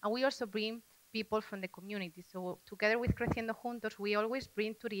homeowners, and we also bring people from the community. So together with Creciendo Juntos, we always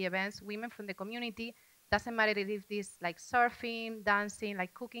bring to the events women from the community. Doesn't matter if it's like surfing, dancing,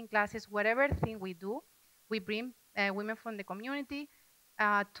 like cooking classes, whatever thing we do, we bring women from the community.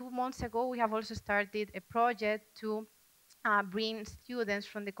 2 months ago, we have also started a project to bring students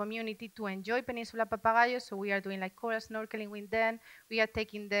from the community to enjoy Peninsula Papagayo. So we are doing like coral snorkeling with them. We are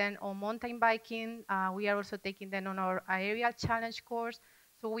taking them on mountain biking. We are also taking them on our aerial challenge course.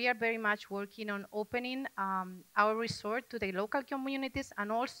 So we are very much working on opening our resort to the local communities,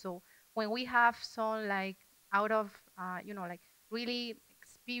 and also when we have some like out of you know, like really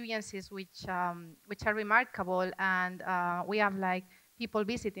experiences which are remarkable, and we have like people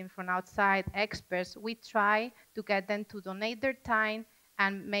visiting from outside, experts, we try to get them to donate their time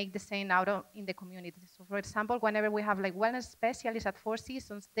and make the same in the community. So for example, whenever we have like wellness specialists at Four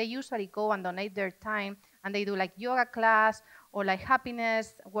Seasons, they usually go and donate their time, and they do like yoga class or like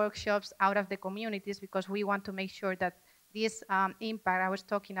happiness workshops out of the communities, because we want to make sure that this impact I was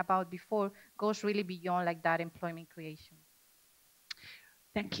talking about before goes really beyond like that employment creation.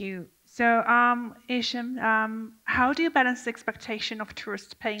 Thank you. So, Yeşim, how do you balance the expectation of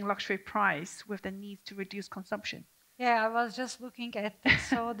tourists paying luxury price with the need to reduce consumption? Yeah, I was just looking at this.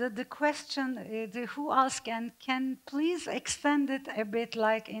 So the question, who asked, and can please extend it a bit,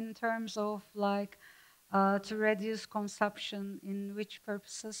 like in terms of like to reduce consumption, in which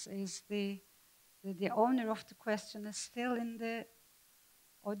purposes is the owner of the question is still in the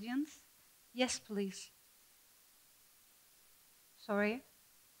audience? Yes, please. Sorry.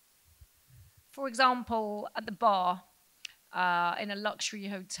 For example, at the bar, in a luxury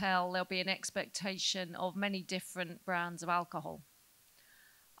hotel, there'll be an expectation of many different brands of alcohol.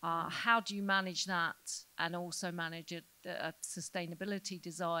 How do you manage that and also manage a sustainability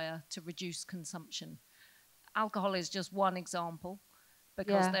desire to reduce consumption? alcohol is just one example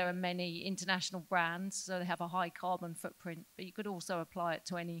because there are many international brands, so they have a high carbon footprint, but you could also apply it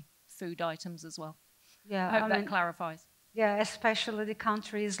to any food items as well. Yeah, I hope that clarifies. Yeah, especially the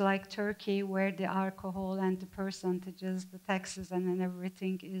countries like Turkey, where the alcohol and the percentages, the taxes and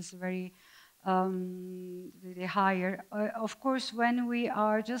everything is very really higher. Of course, when we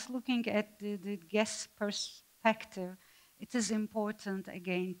are just looking at the guest perspective, it is important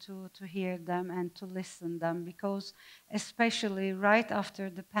again to hear them and to listen them, because especially right after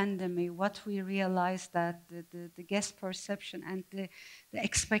the pandemic, what we realized that the guest perception and the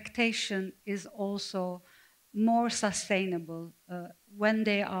expectation is also more sustainable when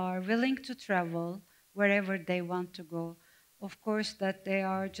they are willing to travel wherever they want to go. Of course, that they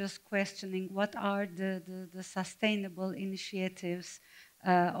are just questioning what are the sustainable initiatives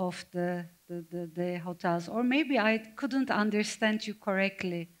of the hotels. Or maybe I couldn't understand you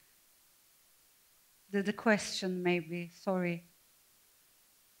correctly. The question maybe, sorry.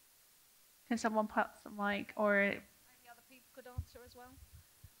 Can someone pass the mic, or maybe other people could answer as well?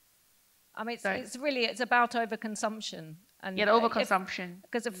 I mean, it's about overconsumption. And yeah, overconsumption.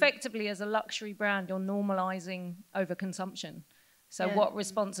 Because effectively, as a luxury brand, you're normalizing overconsumption. So what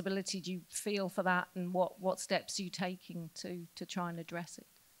responsibility do you feel for that, and what steps are you taking to try and address it?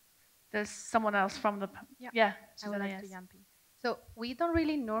 There's someone else from the... I would like to jump in. So we don't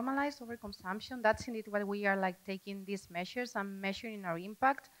really normalize overconsumption. That's indeed why we are like taking these measures and measuring our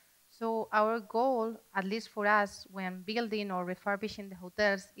impact. So our goal, at least for us, when building or refurbishing the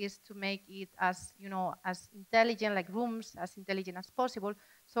hotels, is to make it as, you know, as intelligent, like rooms, as intelligent as possible.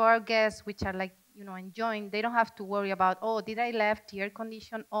 So our guests, which are like, you know, enjoying, they don't have to worry about, oh, did I left the air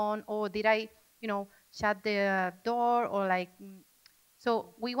condition on, or did I, you know, shut the door, or like.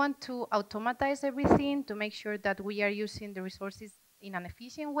 So we want to automatize everything to make sure that we are using the resources in an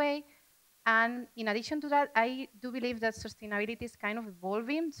efficient way. And in addition to that, I do believe that sustainability is kind of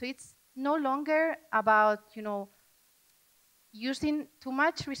evolving. So it's no longer about, you know, using too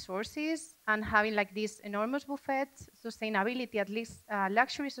much resources and having like these enormous buffets. Sustainability, at least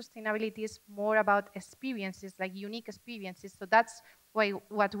luxury sustainability, is more about experiences, like unique experiences. So that's why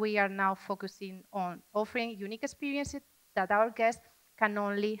what we are now focusing on, offering unique experiences that our guests can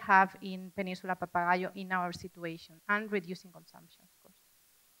only have in Peninsula Papagayo in our situation, and reducing consumption, of course.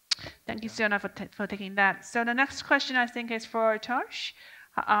 Thank you, Siona, for taking that. So the next question, I think, is for Tosh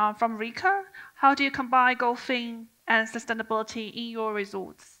from Rika. How do you combine golfing and sustainability in your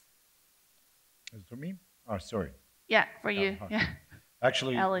resorts? Is it for me? Oh, sorry. Yeah, for you. Yeah.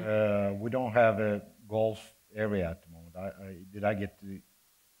 Actually, we don't have a golf area at the moment. Did I get the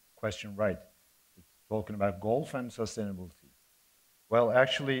question right? It's talking about golf and sustainability. Well,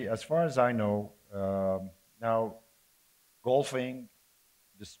 actually, as far as I know, now golfing,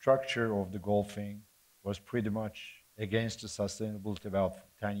 the structure of the golfing was pretty much against the sustainability about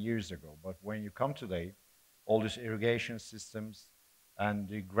 10 years ago. But when you come today, all these irrigation systems and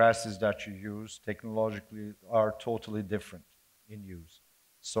the grasses that you use technologically are totally different in use.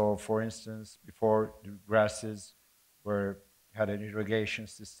 So for instance, before the grasses had an irrigation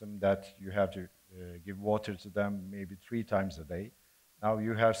system that you have to give water to them maybe 3 times a day. Now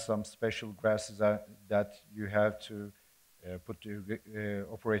you have some special grasses that you have to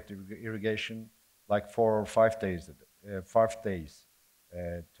operate the irrigation like 4 or 5 days, 5 days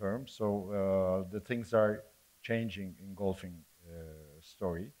term. So the things are changing in golfing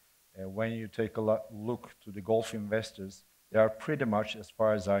story. When you take a look to the golf investors, they are pretty much, as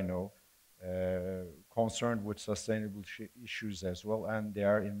far as I know, concerned with sustainable issues as well, and they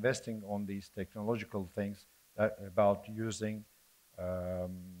are investing on these technological things about using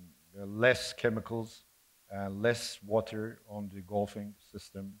less chemicals and less water on the golfing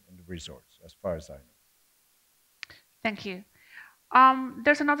system in the resorts, as far as I know. Thank you.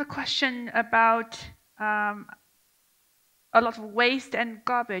 There's another question about a lot of waste and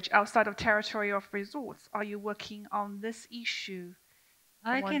garbage outside of territory of resorts. Are you working on this issue?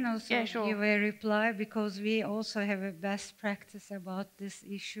 I can also give a reply, because we also have a best practice about this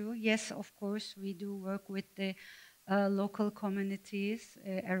issue. Yes, of course, we do work with the local communities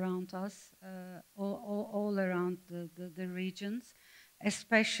around us, all around the regions,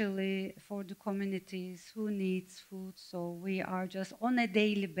 especially for the communities who needs food. So we are just on a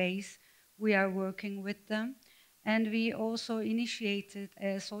daily basis, we are working with them. And we also initiated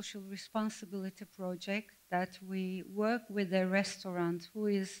a social responsibility project that we work with a restaurant who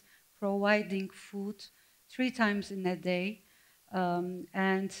is providing food 3 times in a day.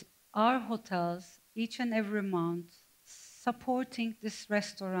 And our hotels, each and every month, supporting this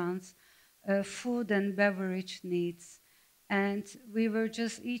restaurant's food and beverage needs. And we were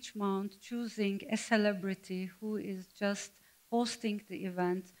just each month choosing a celebrity who is just hosting the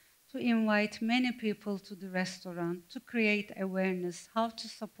event to invite many people to the restaurant, to create awareness, how to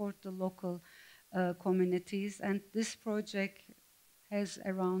support the local communities. And this project has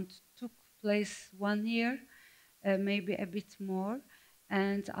took place 1 year, maybe a bit more.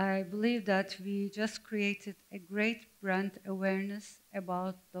 And I believe that we just created a great brand awareness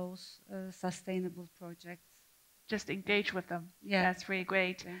about those sustainable projects. Just engage with them. Yeah. That's really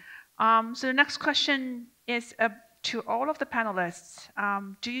great. Yeah. So the next question is to all of the panelists.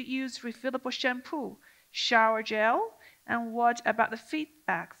 Do you use refillable shampoo, shower gel? And what about the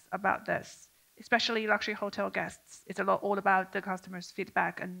feedbacks about this? Especially luxury hotel guests. It's all about the customer's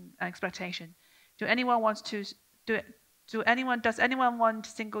feedback and expectation. Do anyone wants to do it? Does anyone want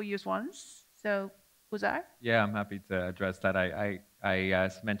single-use ones? So, Uzar? Yeah, I'm happy to address that. I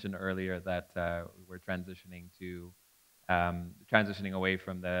mentioned earlier that we're transitioning away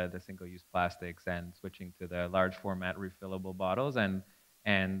from the single-use plastics and switching to the large format refillable bottles. And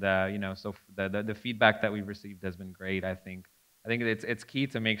so the feedback that we've received has been great. I think it's key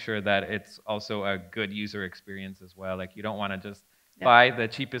to make sure that it's also a good user experience as well. Like, you don't want to just buy the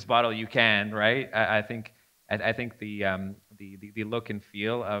cheapest bottle you can, right? I think the look and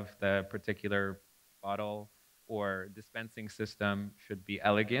feel of the particular bottle or dispensing system should be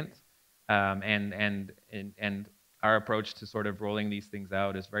elegant, and our approach to sort of rolling these things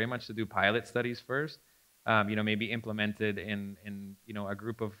out is very much to do pilot studies first. Maybe implemented in a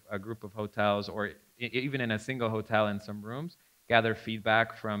group of hotels, or even in a single hotel in some rooms. Gather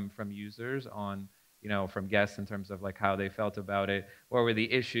feedback from users on, from guests in terms of like how they felt about it, what were the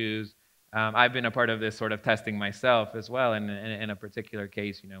issues. I've been a part of this sort of testing myself as well, and in a particular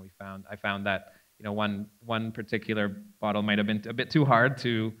case, I found that one particular bottle might have been a bit too hard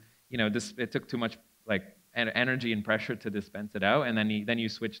to, it took too much like energy and pressure to dispense it out, and then you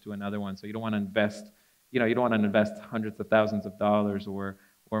switch to another one. So you don't want to invest, you don't want to invest hundreds of thousands of dollars or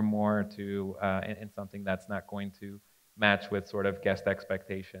more to in something that's not going to match with sort of guest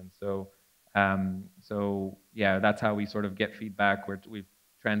expectations. So yeah, that's how we sort of get feedback. We've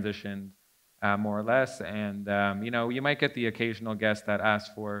transitioned more or less, and you might get the occasional guest that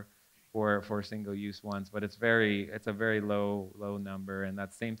asks for single-use ones, but it's a very low number, and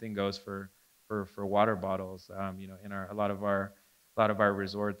that same thing goes for water bottles. In a lot of our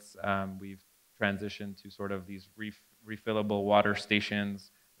resorts, we've transitioned to sort of these refillable water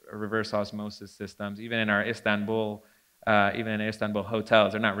stations, reverse osmosis systems. Even in Istanbul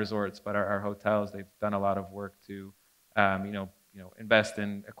hotels, they're not resorts, but our hotels, they've done a lot of work to invest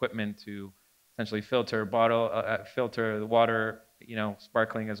in equipment to essentially filter the water,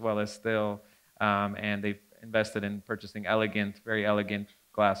 sparkling as well as still, and they've invested in purchasing very elegant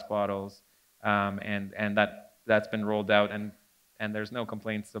glass bottles, and that's been rolled out, and there's no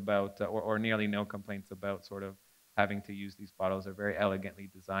complaints about, or nearly no complaints about sort of having to use these bottles. They're very elegantly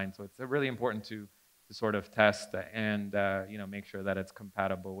designed, so it's really important to sort of test and make sure that it's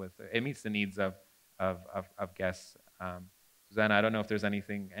compatible with, it meets the needs of guests. Susanna, I don't know if there's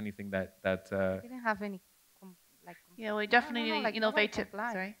anything that We didn't have any yeah, we definitely like innovative.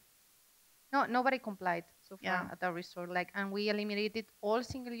 Sorry. No, nobody complied so far at our resort. And we eliminated all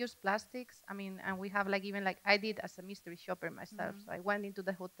single-use plastics. I mean, and we have even I did as a mystery shopper myself. So I went into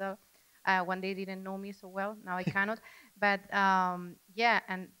the hotel when they didn't know me so well. Now I cannot. But yeah,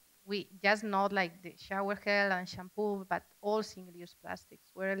 and we just not like the shower gel and shampoo, but all single-use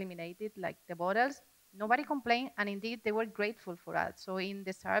plastics were eliminated, like the bottles. Nobody complained, and indeed they were grateful for that. So in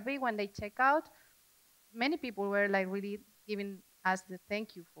the survey, when they check out, many people were really giving us the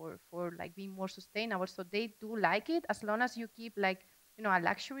thank you for being more sustainable. So they do like it, as long as you keep a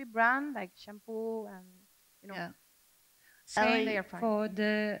luxury brand like shampoo and They are fine. For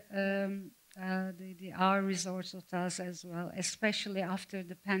our resort hotels as well, especially after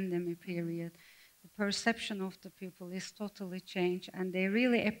the pandemic period, the perception of the people is totally changed, and they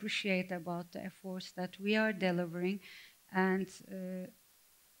really appreciate about the efforts that we are delivering. And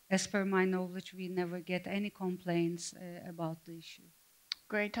as per my knowledge, we never get any complaints about the issue.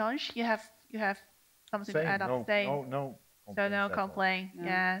 Great, Tonj. You have something to add up today? No. So no complaint. No.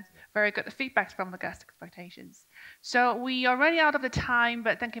 Yeah, very good. The feedback's from the guest expectations. So we are running out of the time,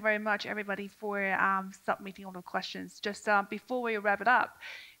 but thank you very much, everybody, for submitting all the questions. Just before we wrap it up,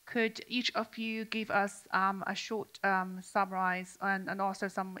 could each of you give us a short summarize and also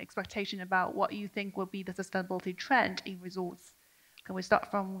some expectation about what you think will be the sustainability trend in resorts? Can we start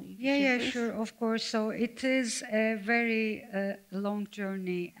from Yeşim, Yeah, please? sure, of course. So it is a very long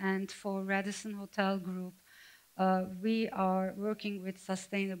journey, and for Radisson Hotel Group, we are working with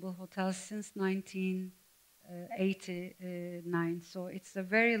sustainable hotels since 19 1989. So it's a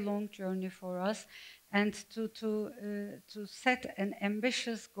very long journey for us, and to set an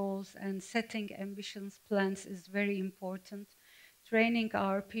ambitious goals and setting ambitious plans is very important. Training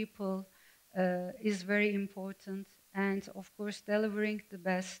our people is very important, and of course delivering the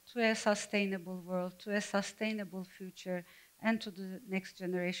best to a sustainable world, to a sustainable future, and to the next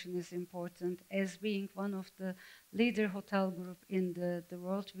generation is important. As being one of the leader hotel group in the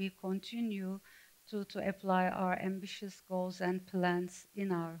world, we continue to apply our ambitious goals and plans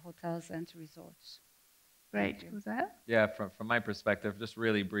in our hotels and resorts. Great. Was that? Yeah, from my perspective, just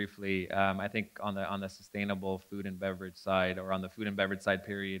really briefly, I think on the sustainable food and beverage side, or on the food and beverage side,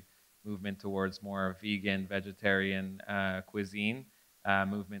 period, movement towards more vegan, vegetarian cuisine,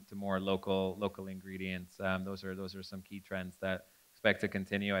 movement to more local ingredients. Those are some key trends that expect to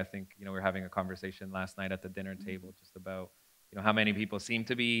continue. I think we were having a conversation last night at the dinner table just about how many people seem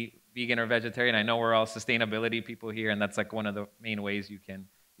to be vegan or vegetarian. I know we're all sustainability people here, and that's like one of the main ways you can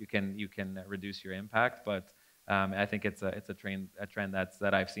reduce your impact. But I think it's a trend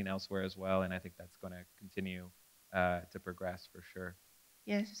that I've seen elsewhere as well, and I think that's going to continue to progress for sure.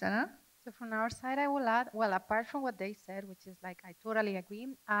 Yes, Susanna? So from our side, I will add, well, apart from what they said, which is like, I totally agree,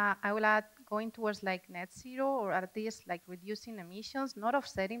 I will add going towards like net zero, or at least like reducing emissions, not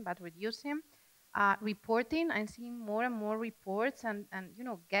offsetting, but reducing. Reporting, I'm seeing more and more reports, and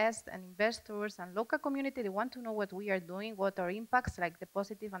guests and investors and local community, they want to know what we are doing, what our impacts, like the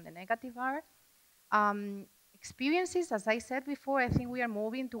positive and the negative are. Experiences, as I said before, I think we are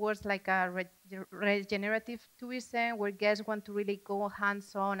moving towards like a regenerative tourism, where guests want to really go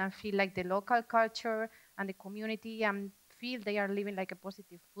hands-on and feel like the local culture and the community, and feel they are living like a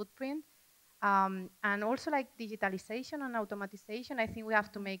positive footprint. And also like digitalization and automatization, I think we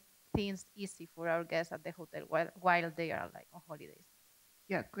have to make things easy for our guests at the hotel while they are like on holidays.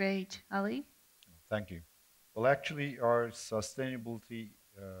 Yeah, great. Ali? Thank you. Well, actually, our sustainability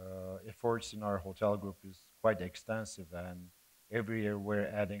efforts in our hotel group is quite extensive, and every year we're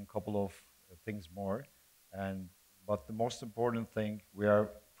adding a couple of things more. But the most important thing, we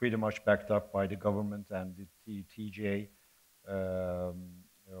are pretty much backed up by the government and the TGA,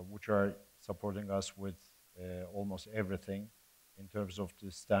 which are supporting us with almost everything in terms of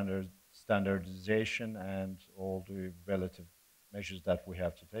the standardization and all the relative measures that we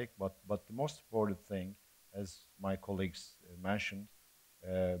have to take. But the most important thing, as my colleagues mentioned,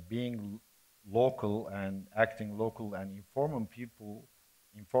 being local and acting local and informing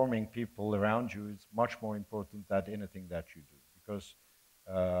people around you is much more important than anything that you do. Because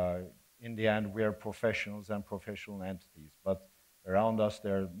in the end, we are professionals and professional entities. But around us,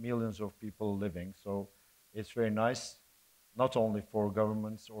 there are millions of people living. So it's very nice, not only for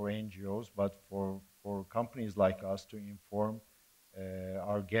governments or NGOs, but for companies like us to inform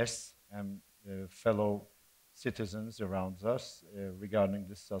our guests and fellow citizens around us regarding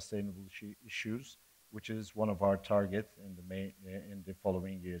the sustainable issues, which is one of our targets in the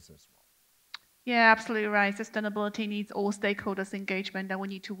following years as well. Yeah, absolutely right. Sustainability needs all stakeholders' engagement, and we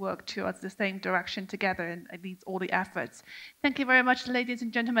need to work towards the same direction together, and it needs all the efforts. Thank you very much, ladies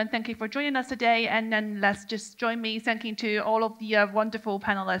and gentlemen. Thank you for joining us today, and then let's just join me thanking to all of the wonderful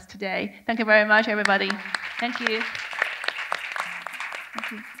panelists today. Thank you very much, everybody. Thank you.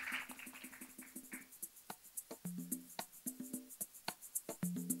 Thank you.